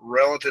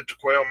relative to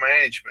quail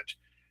management.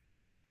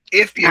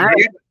 If you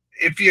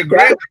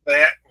agree with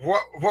that,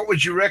 what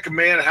would you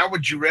recommend? How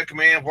would you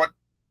recommend what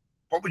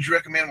would you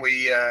recommend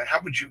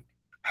how would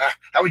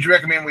you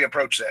recommend we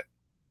approach that?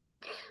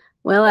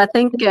 Well, I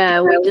think we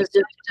just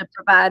have to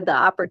provide the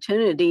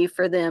opportunity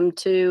for them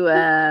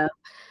to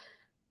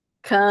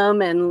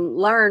come and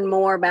learn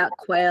more about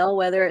quail,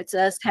 whether it's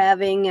us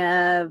having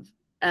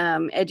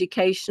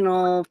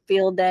educational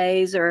field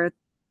days or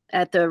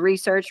at the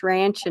research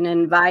ranch, and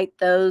invite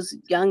those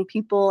young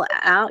people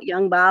out,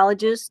 young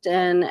biologists,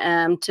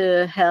 and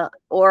to help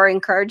or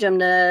encourage them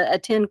to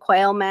attend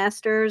quail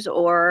masters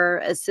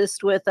or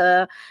assist with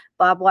a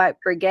bobwhite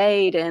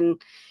brigade. And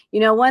you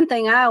know, one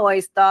thing I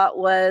always thought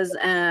was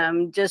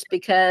just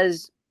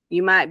because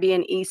you might be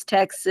in East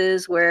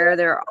Texas where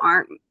there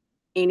aren't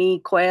any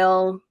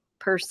quail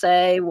per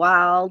se,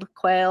 wild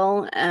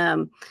quail,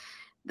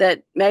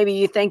 that maybe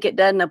you think it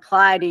doesn't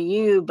apply to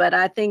you. But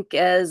I think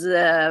as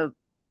a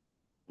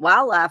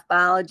wildlife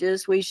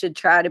biologist, we should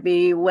try to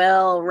be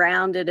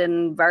well-rounded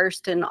and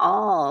versed in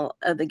all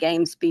of the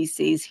game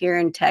species here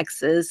in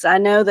Texas. I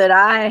know that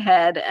I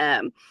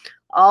had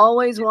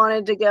always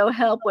wanted to go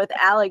help with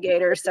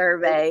alligator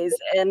surveys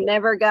and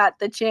never got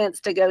the chance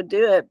to go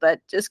do it.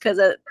 But just because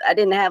I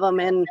didn't have them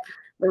in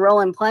the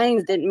Rolling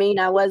Plains didn't mean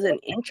I wasn't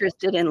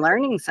interested in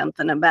learning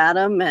something about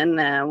them.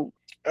 And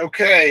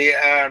okay,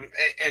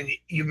 and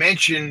you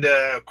mentioned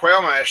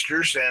quail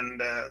masters,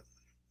 and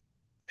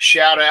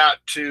shout out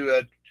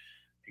to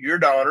your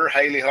daughter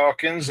Haley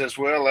Hawkins as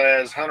well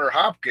as Hunter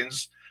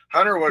Hopkins.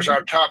 Hunter was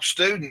our top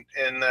student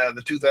in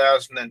the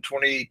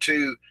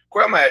 2022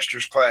 Quail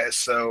Masters class.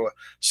 So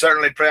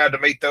certainly proud to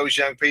meet those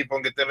young people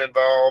and get them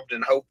involved,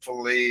 and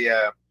hopefully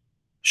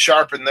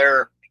sharpen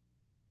their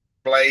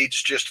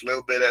blades just a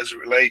little bit as it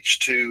relates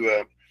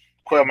to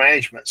quail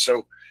management.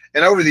 So,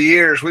 and over the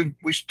years, we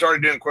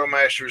started doing Quail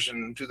Masters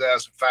in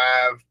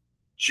 2005,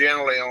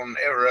 generally on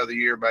every other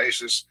year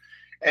basis.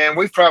 And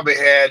we've probably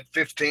had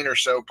 15 or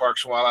so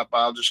Parks and Wildlife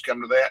biologists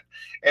come to that.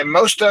 And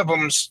most of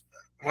them,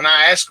 when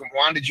I asked them,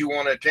 why did you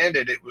want to attend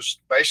it? It was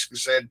basically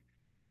said,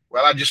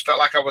 well, I just felt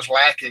like I was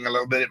lacking a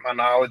little bit in my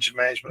knowledge and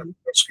management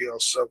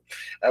skills. So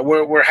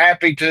we're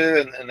happy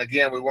to, and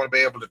again, we want to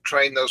be able to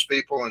train those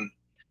people and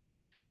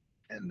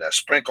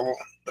sprinkle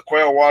the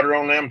quail water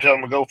on them, tell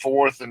them to go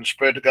forth and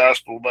spread the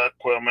gospel about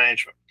quail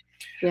management.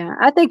 Yeah,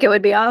 I think it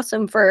would be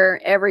awesome for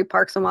every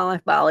Parks and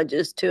Wildlife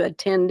biologist to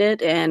attend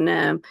it,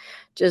 and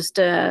just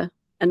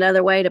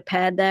another way to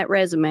pad that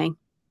resume.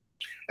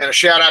 And a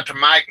shout out to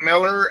Mike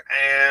Miller,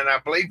 and I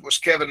believe it was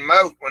Kevin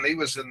Moat when he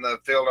was in the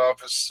field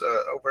office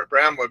over at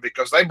Brownwood,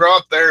 because they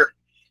brought their,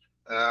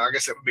 I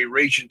guess it would be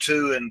Region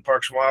 2 in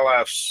Parks and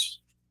Wildlife's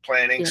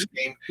planning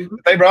scheme.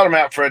 They brought them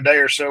out for a day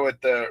or so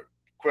at the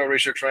Quail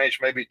Research Ranch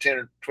maybe 10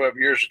 or 12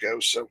 years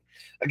ago. So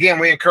again,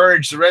 we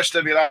encourage the rest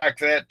of you like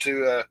that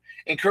to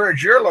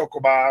encourage your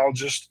local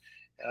biologist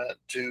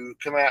to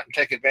come out and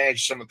take advantage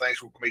of some of the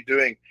things we're going to be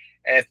doing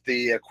at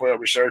the Quail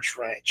Research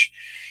Ranch.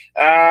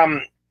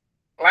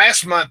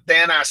 Last month,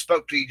 Dan, I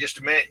spoke to you just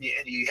a minute,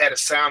 and you had a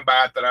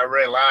soundbite that I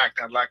really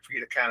liked. I'd like for you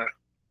to kind of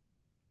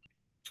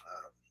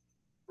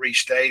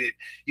restate it.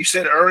 You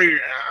said earlier,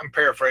 I'm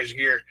paraphrasing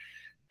here,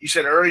 you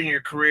said early in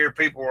your career,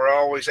 people were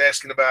always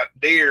asking about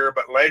deer,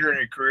 but later in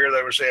your career,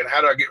 they were saying,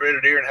 how do I get rid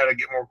of deer and how do I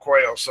get more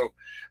quail? So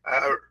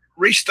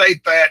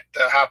restate that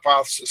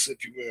hypothesis,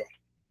 if you will.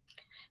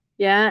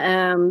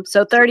 Yeah.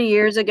 So 30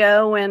 years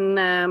ago when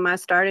I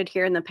started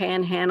here in the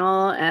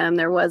Panhandle,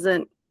 there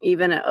wasn't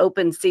even an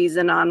open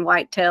season on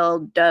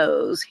white-tailed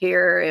does.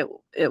 Here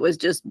it was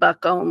just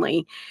buck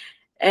only.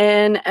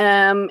 And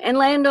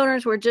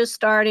landowners were just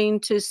starting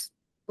to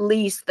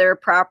lease their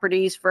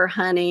properties for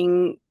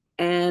hunting.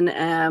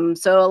 And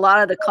so a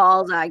lot of the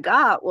calls I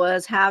got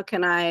was, how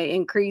can I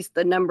increase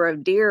the number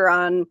of deer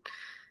on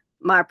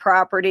my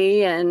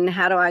property, and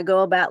how do I go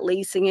about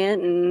leasing it,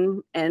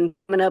 and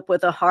coming up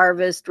with a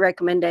harvest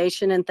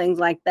recommendation and things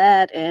like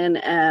that.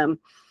 And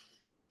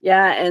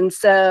yeah, and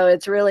so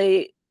it's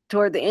really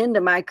toward the end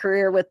of my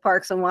career with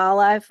Parks and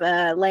Wildlife,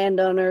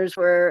 landowners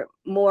were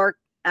more,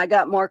 I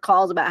got more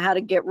calls about how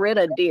to get rid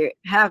of deer.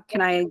 How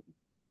can I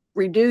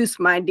reduce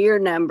my deer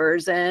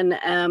numbers, and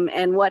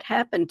what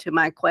happened to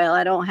my quail?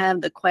 I don't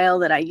have the quail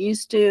that I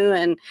used to,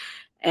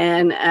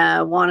 and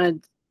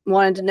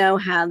wanted to know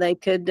how they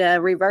could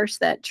reverse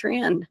that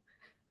trend.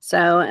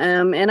 So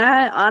and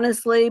I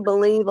honestly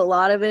believe a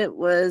lot of it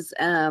was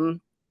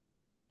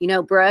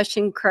brush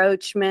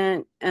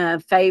encroachment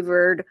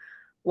favored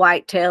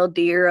white-tailed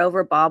deer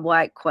over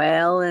bobwhite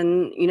quail,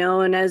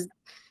 and as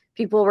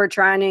people were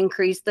trying to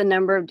increase the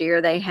number of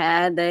deer they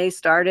had, they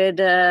started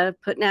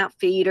putting out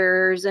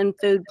feeders and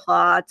food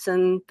plots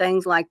and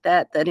things like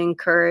that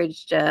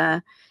encouraged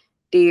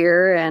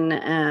deer.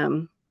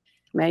 And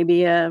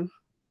maybe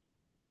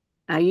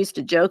I used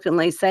to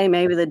jokingly say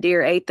maybe the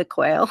deer ate the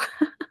quail.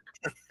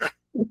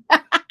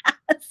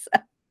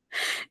 So,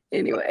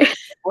 anyway.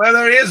 Well,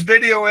 there is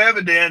video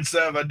evidence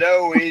of a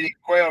doe eating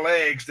quail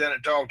eggs down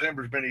at Tall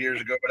Timbers many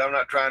years ago, but I'm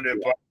not trying to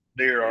imply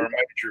deer are a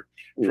major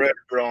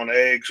predator on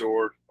eggs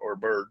or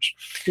birds.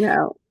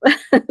 No.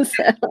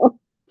 So,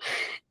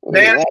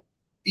 Dan, anyway.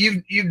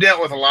 you've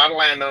dealt with a lot of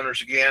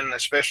landowners again,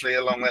 especially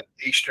along that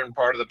eastern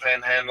part of the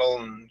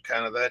Panhandle and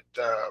kind of that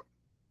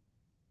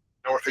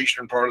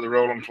northeastern part of the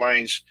Rolling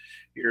Plains,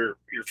 your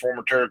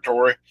former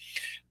territory.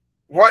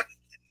 What,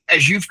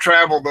 as you've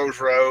traveled those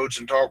roads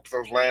and talked to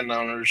those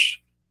landowners,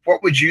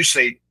 what would you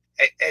say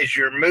as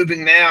you're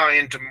moving now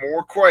into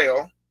more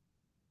quail,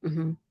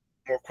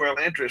 more quail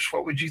interest?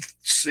 What would you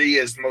see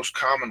as the most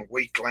common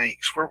weak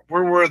links? Where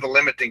were the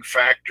limiting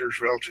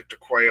factors relative to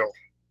quail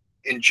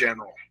in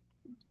general?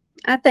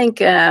 I think,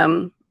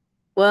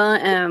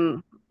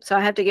 so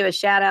I have to give a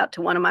shout out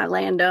to one of my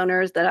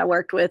landowners that I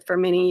worked with for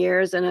many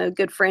years, and a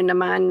good friend of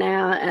mine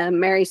now,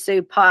 Mary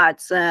Sue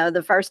Potts.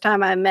 The first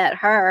time I met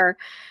her,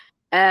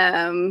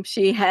 I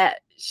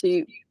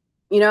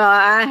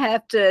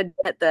have to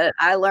admit that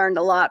I learned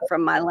a lot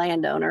from my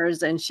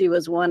landowners, and she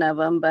was one of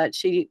them. But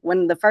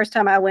when the first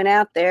time I went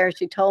out there,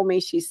 she told me,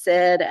 she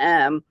said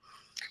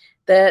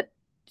that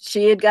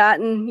she had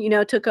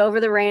took over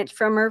the ranch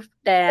from her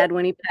dad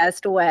when he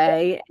passed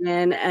away,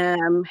 and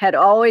had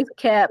always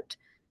kept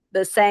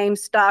the same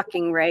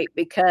stocking rate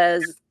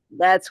because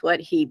that's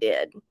what he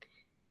did,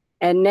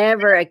 and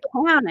never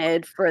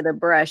accounted for the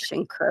brush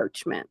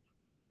encroachment.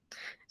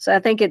 So I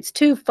think it's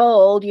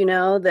twofold,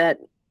 that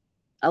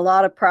a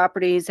lot of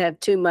properties have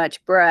too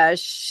much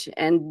brush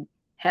and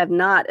have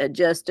not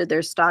adjusted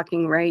their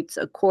stocking rates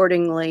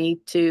accordingly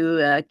to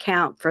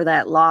account for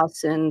that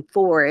loss in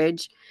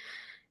forage.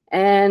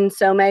 And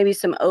so maybe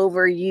some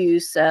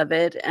overuse of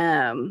it,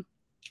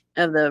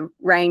 of the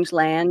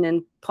rangeland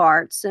in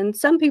parts. And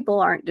some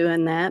people aren't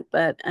doing that,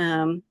 but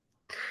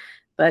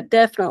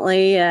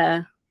definitely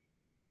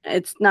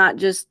it's not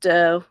just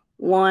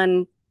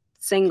one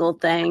single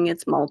thing.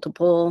 It's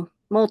multiple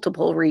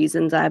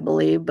reasons, I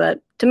believe. But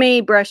to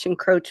me, brush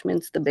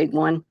encroachment's the big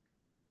one.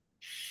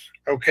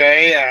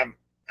 Okay.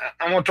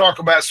 I'm going to talk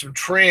about some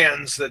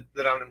trends that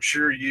I'm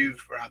sure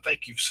I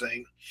think you've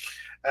seen.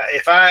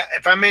 If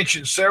I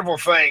mention several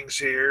things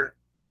here: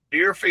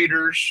 deer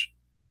feeders,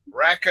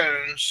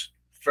 raccoons,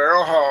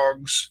 feral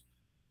hogs,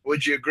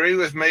 would you agree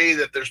with me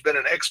that there's been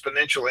an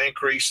exponential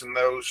increase in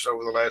those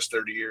over the last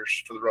 30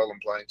 years for the Rolling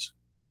Plains?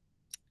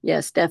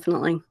 Yes,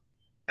 definitely.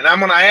 And I'm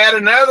going to add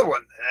another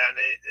one. And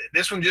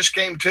this one just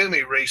came to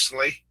me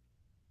recently.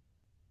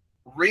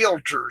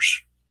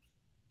 Realtors.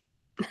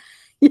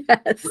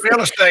 Yes.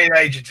 Real estate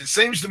agents. It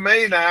seems to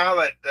me now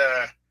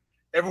that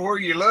everywhere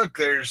you look,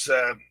 there's,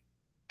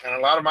 and a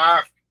lot of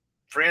my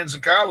friends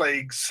and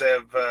colleagues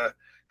have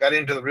got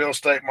into the real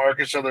estate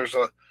market. So there's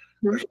a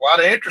lot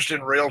of interest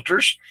in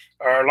realtors,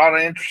 or a lot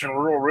of interest in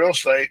rural real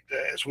estate,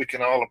 as we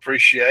can all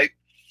appreciate.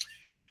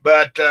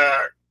 But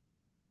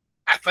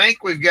I think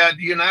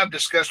you and I have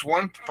discussed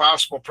one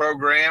possible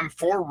program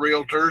for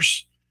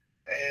realtors,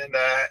 and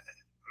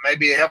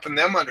maybe helping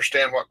them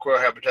understand what quail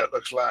habitat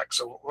looks like.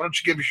 So why don't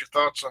you give us your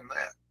thoughts on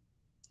that?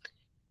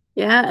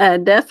 Yeah,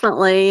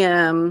 definitely.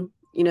 In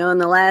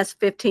the last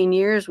 15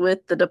 years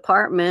with the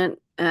department,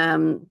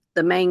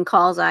 the main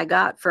calls I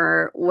got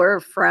were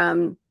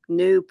from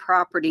new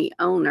property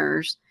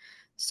owners.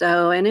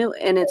 So, and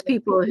it's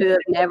people who have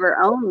never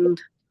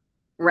owned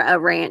a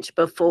ranch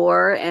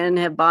before and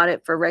have bought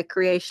it for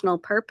recreational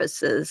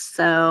purposes.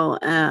 So,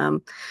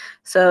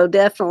 so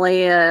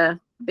definitely a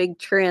big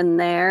trend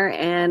there.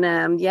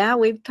 And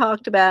we've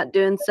talked about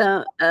doing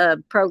some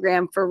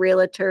program for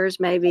realtors,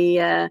 maybe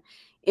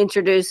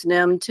introducing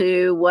them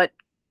to what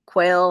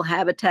quail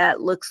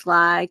habitat looks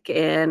like,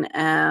 and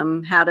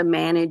how to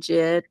manage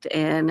it,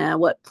 and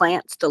what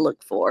plants to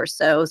look for.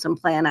 So some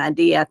plant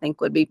ID, I think,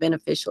 would be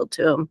beneficial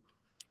to them.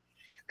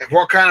 And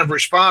what kind of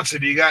response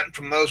have you gotten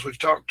from those we've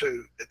talked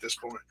to at this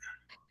point?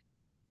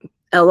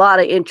 A lot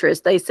of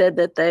interest. They said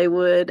that they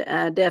would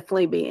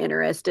definitely be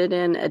interested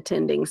in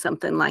attending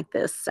something like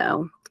this.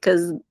 So,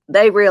 because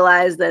they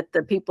realize that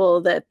the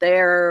people that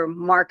they're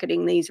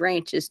marketing these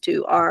ranches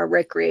to are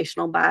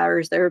recreational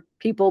buyers. They're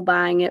people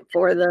buying it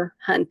for the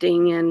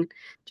hunting and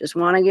just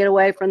want to get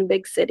away from the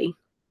big city.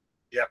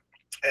 Yep.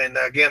 And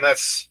again,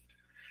 that's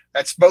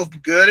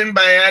both good and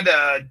bad.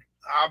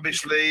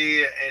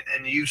 Obviously,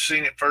 and you've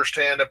seen it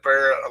firsthand up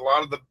there. A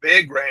lot of the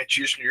big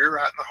ranches, and you're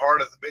right in the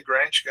heart of the big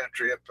ranch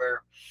country up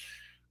there.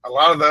 A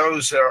lot of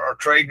those are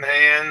trading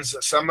hands.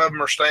 Some of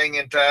them are staying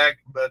intact,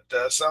 but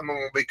some of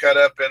them will be cut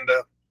up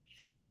into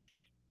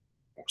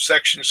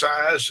section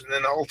size and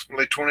then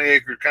ultimately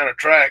 20-acre kind of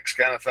tracts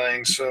kind of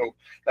thing. So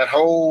that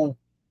whole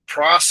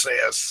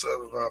process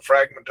of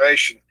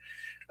fragmentation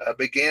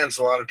begins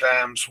a lot of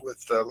times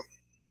with the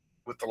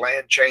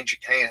land changing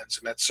hands,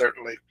 and that's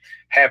certainly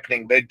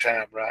happening big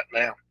time right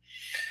now.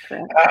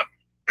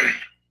 Okay.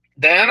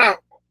 Dana,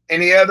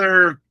 any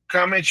other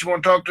comments you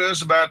want to talk to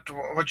us about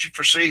what you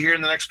foresee here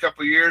in the next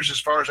couple of years as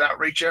far as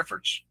outreach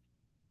efforts?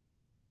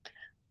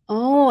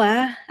 Oh,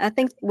 I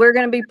think we're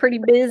going to be pretty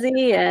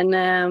busy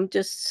and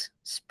just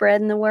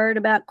spreading the word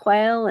about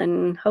quail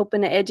and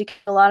hoping to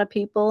educate a lot of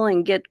people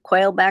and get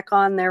quail back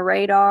on their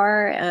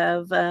radar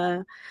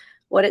of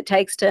what it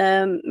takes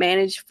to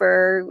manage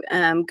for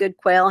good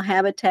quail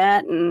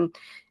habitat,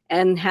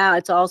 and how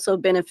it's also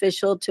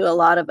beneficial to a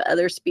lot of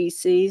other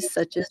species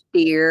such as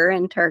deer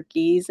and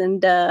turkeys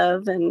and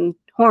dove and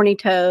horny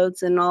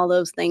toads and all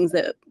those things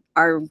that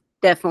are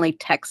definitely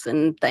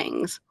Texan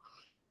things.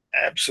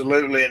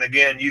 Absolutely. And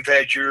again, you've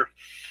had your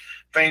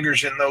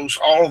fingers in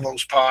all of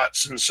those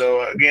pots. And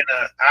so again,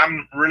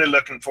 I'm really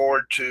looking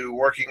forward to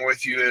working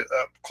with you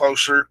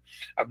closer.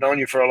 I've known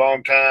you for a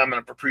long time,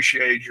 and I've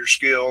appreciated your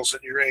skills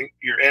and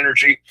your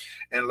energy,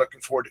 and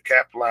looking forward to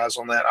capitalize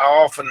on that. I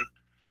often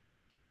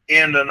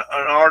end an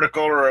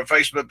article or a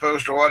Facebook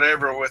post or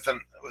whatever with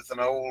an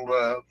old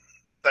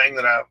thing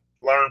that I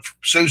learned from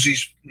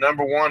Susie's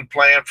 #1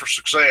 plan for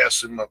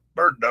success in my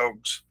bird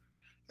dogs.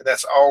 And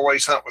that's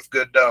always hunt with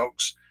good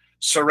dogs.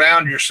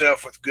 Surround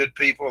yourself with good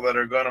people that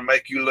are going to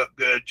make you look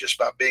good just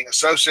by being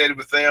associated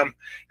with them.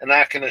 And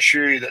I can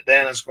assure you that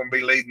Dana's going to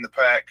be leading the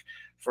pack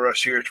for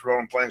us here at the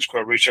Rolling Plains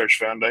Quail Research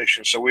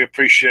Foundation. So we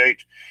appreciate,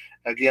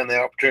 again,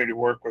 the opportunity to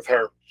work with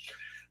her.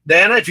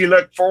 Dana, if you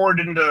look forward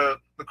into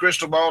the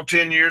crystal ball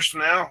 10 years from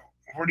now,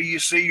 where do you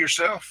see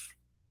yourself?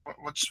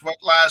 What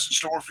lies in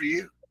store for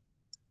you?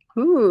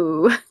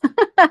 Ooh.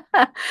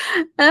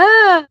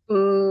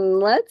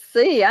 Let's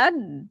see. I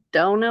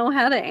don't know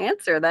how to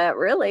answer that,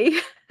 really.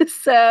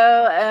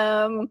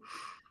 So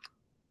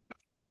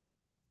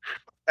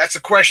that's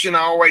a question I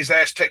always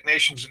ask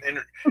technicians and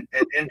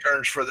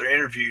interns for their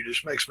interview.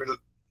 Just makes me,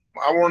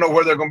 I want to know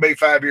where they're going to be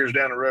 5 years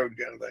down the road,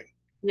 kind of thing.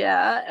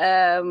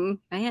 Yeah.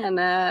 Man,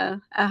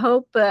 I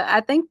hope,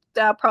 I think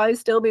I'll probably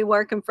still be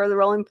working for the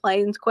Rolling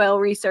Plains Quail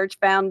Research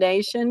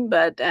Foundation,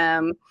 but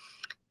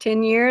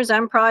 10 years,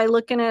 I'm probably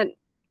looking at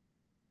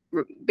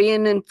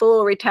being in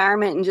full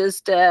retirement and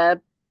just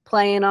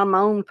playing on my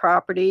own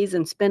properties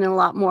and spending a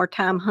lot more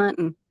time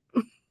hunting.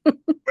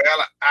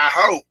 Well, I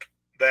hope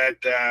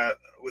that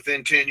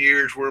within 10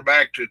 years, we're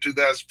back to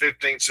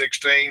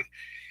 2015-16,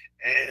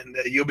 and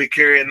you'll be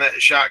carrying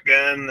that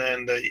shotgun.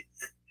 And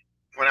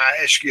when I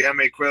ask you how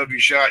many quail you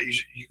shot,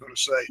 you're going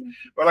to say,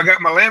 well, I got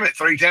my limit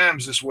 3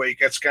 times this week.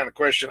 That's the kind of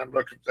question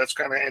that's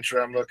the kind of answer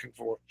I'm looking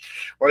for.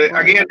 Well,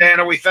 again,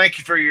 Dana, we thank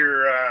you for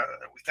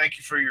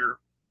your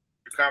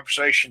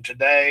conversation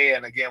today.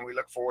 And again, we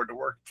look forward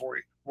to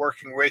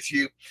working with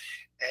you.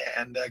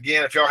 And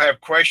again, if y'all have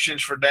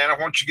questions for Dana, why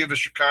don't you give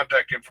us your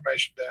contact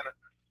information, Dana?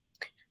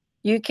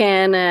 You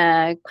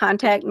can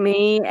contact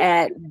me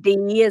at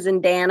D as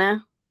in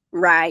Dana,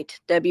 Wright,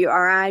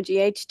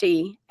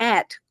 WRIGHT,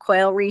 at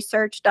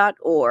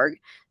quailresearch.org.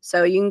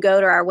 So you can go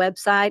to our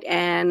website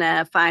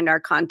and find our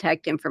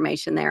contact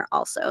information there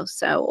also.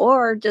 So,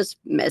 or just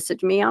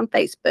message me on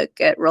Facebook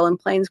at Rolling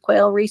Plains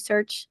Quail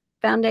Research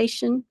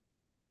Foundation.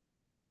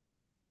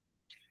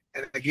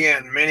 And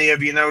again, many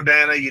of you know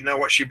Dana, you know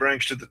what she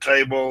brings to the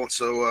table.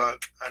 So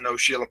I know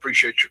she'll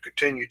appreciate your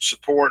continued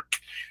support,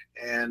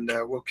 and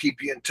we'll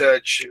keep you in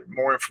touch.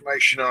 More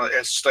information on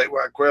as the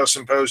Statewide Quail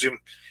Symposium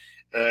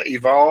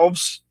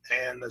evolves.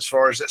 And as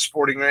far as that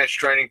sporting ranch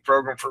training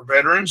program for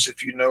veterans,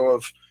 if you know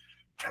of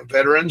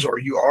veterans or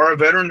you are a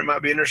veteran that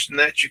might be interested in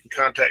that, you can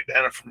contact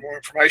Dana for more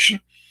information.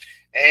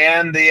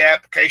 And the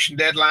application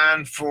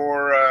deadline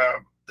for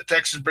the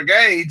Texas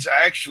Brigades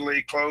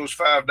actually closed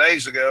 5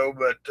 days ago,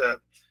 but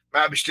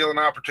might be still an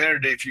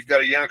opportunity if you've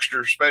got a youngster,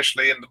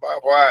 especially in the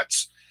Bob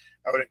Whites.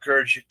 I would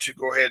encourage you to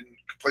go ahead and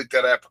complete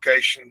that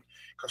application,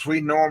 because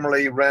we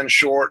normally run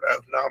short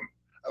of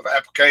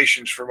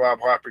applications for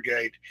Bob White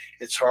Brigade.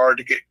 It's hard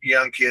to get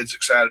young kids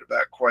excited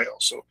about quail.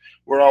 So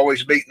we're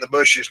always beating the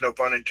bushes, no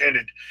pun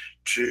intended,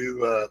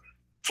 to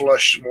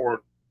flush some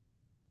more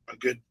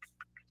good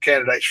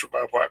candidates for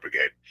Bobwhite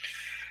Brigade.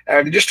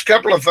 Just a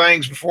couple of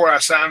things before I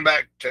sign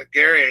back to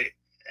Gary.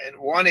 And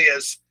one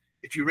is,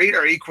 if you read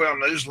our eQuail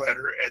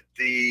newsletter at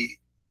the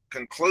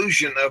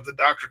conclusion of the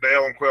Dr.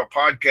 Dale on Quail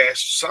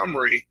podcast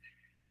summary,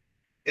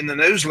 in the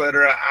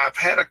newsletter, I've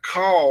had a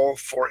call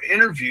for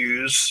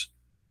interviews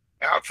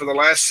out for the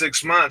last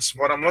 6 months.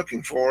 What I'm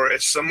looking for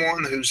is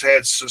someone who's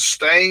had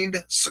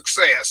sustained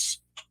success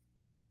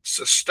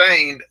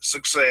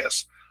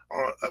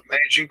on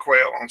managing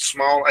quail on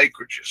small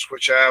acreages,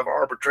 which I've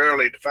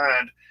arbitrarily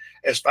defined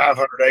as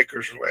 500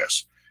 acres or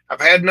less. I've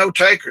had no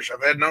takers.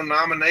 I've had no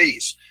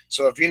nominees.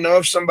 So if you know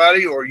of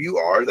somebody, or you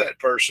are that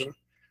person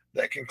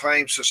that can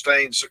claim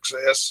sustained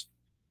success,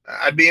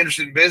 I'd be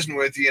interested in visiting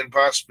with you and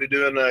possibly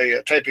doing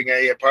taping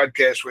a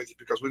podcast with you,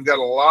 because we've got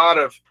a lot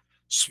of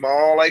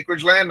small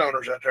acreage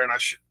landowners out there, and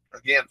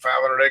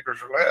 500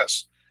 acres or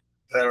less,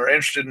 that are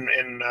interested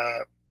in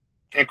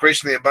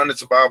increasing the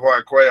abundance of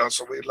bobwhite quail.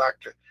 So we'd like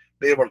to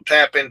be able to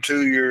tap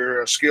into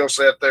your skill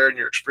set there and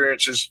your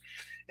experiences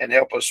and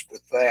help us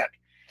with that.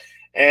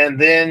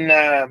 And then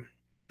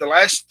the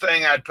last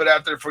thing I'd put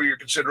out there for your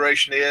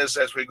consideration is,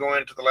 as we go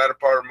into the latter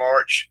part of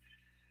March,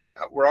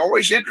 we're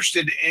always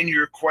interested in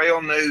your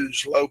quail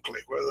news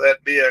locally, whether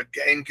that be a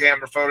game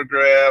camera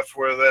photograph,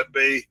 whether that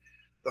be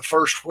the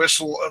first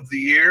whistle of the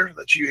year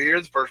that you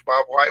hear, the first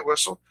bobwhite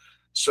whistle.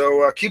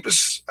 So keep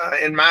us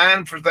in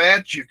mind for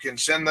that. You can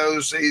send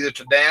those either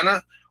to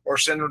Dana or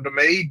send them to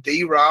me,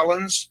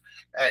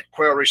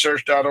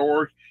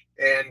 drollins@quailresearch.org.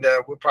 And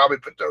we'll probably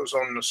put those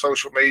on the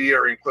social media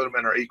or include them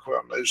in our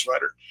eQuail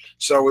newsletter.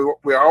 So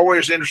we're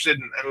always interested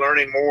in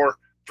learning more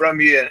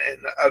from you and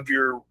of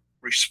your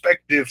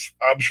respective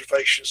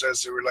observations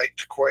as they relate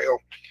to quail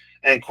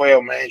and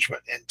quail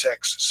management in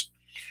Texas.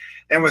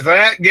 And with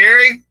that,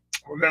 Gary,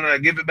 we're going to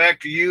give it back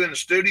to you in the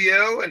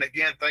studio. And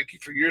again, thank you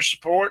for your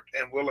support,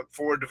 and we'll look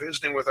forward to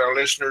visiting with our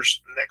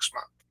listeners next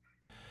month.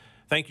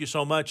 Thank you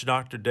so much,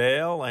 Dr.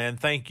 Dale, and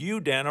thank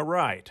you, Dana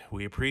Wright.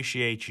 We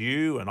appreciate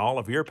you and all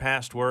of your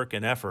past work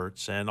and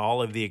efforts and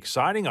all of the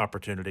exciting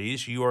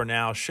opportunities you are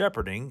now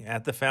shepherding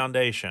at the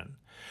Foundation.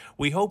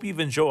 We hope you've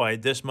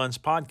enjoyed this month's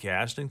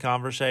podcast and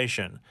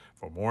conversation.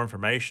 For more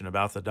information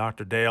about the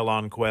Dr. Dale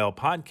on Quail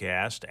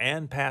podcast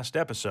and past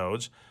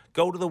episodes,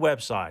 go to the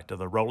website of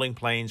the Rolling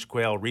Plains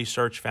Quail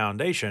Research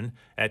Foundation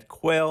at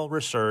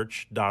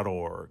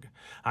quailresearch.org.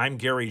 I'm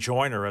Gary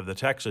Joyner of the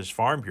Texas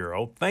Farm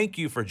Bureau. Thank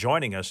you for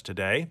joining us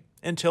today.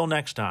 Until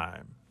next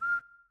time.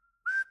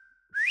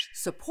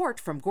 Support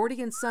from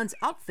Gordy & Sons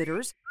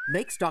Outfitters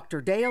makes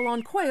Dr. Dale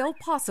on Quail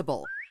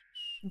possible.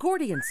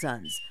 Gordy &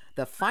 Sons,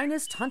 the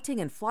finest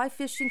hunting and fly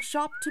fishing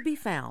shop to be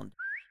found.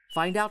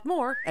 Find out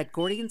more at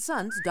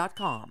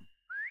gordyandsons.com.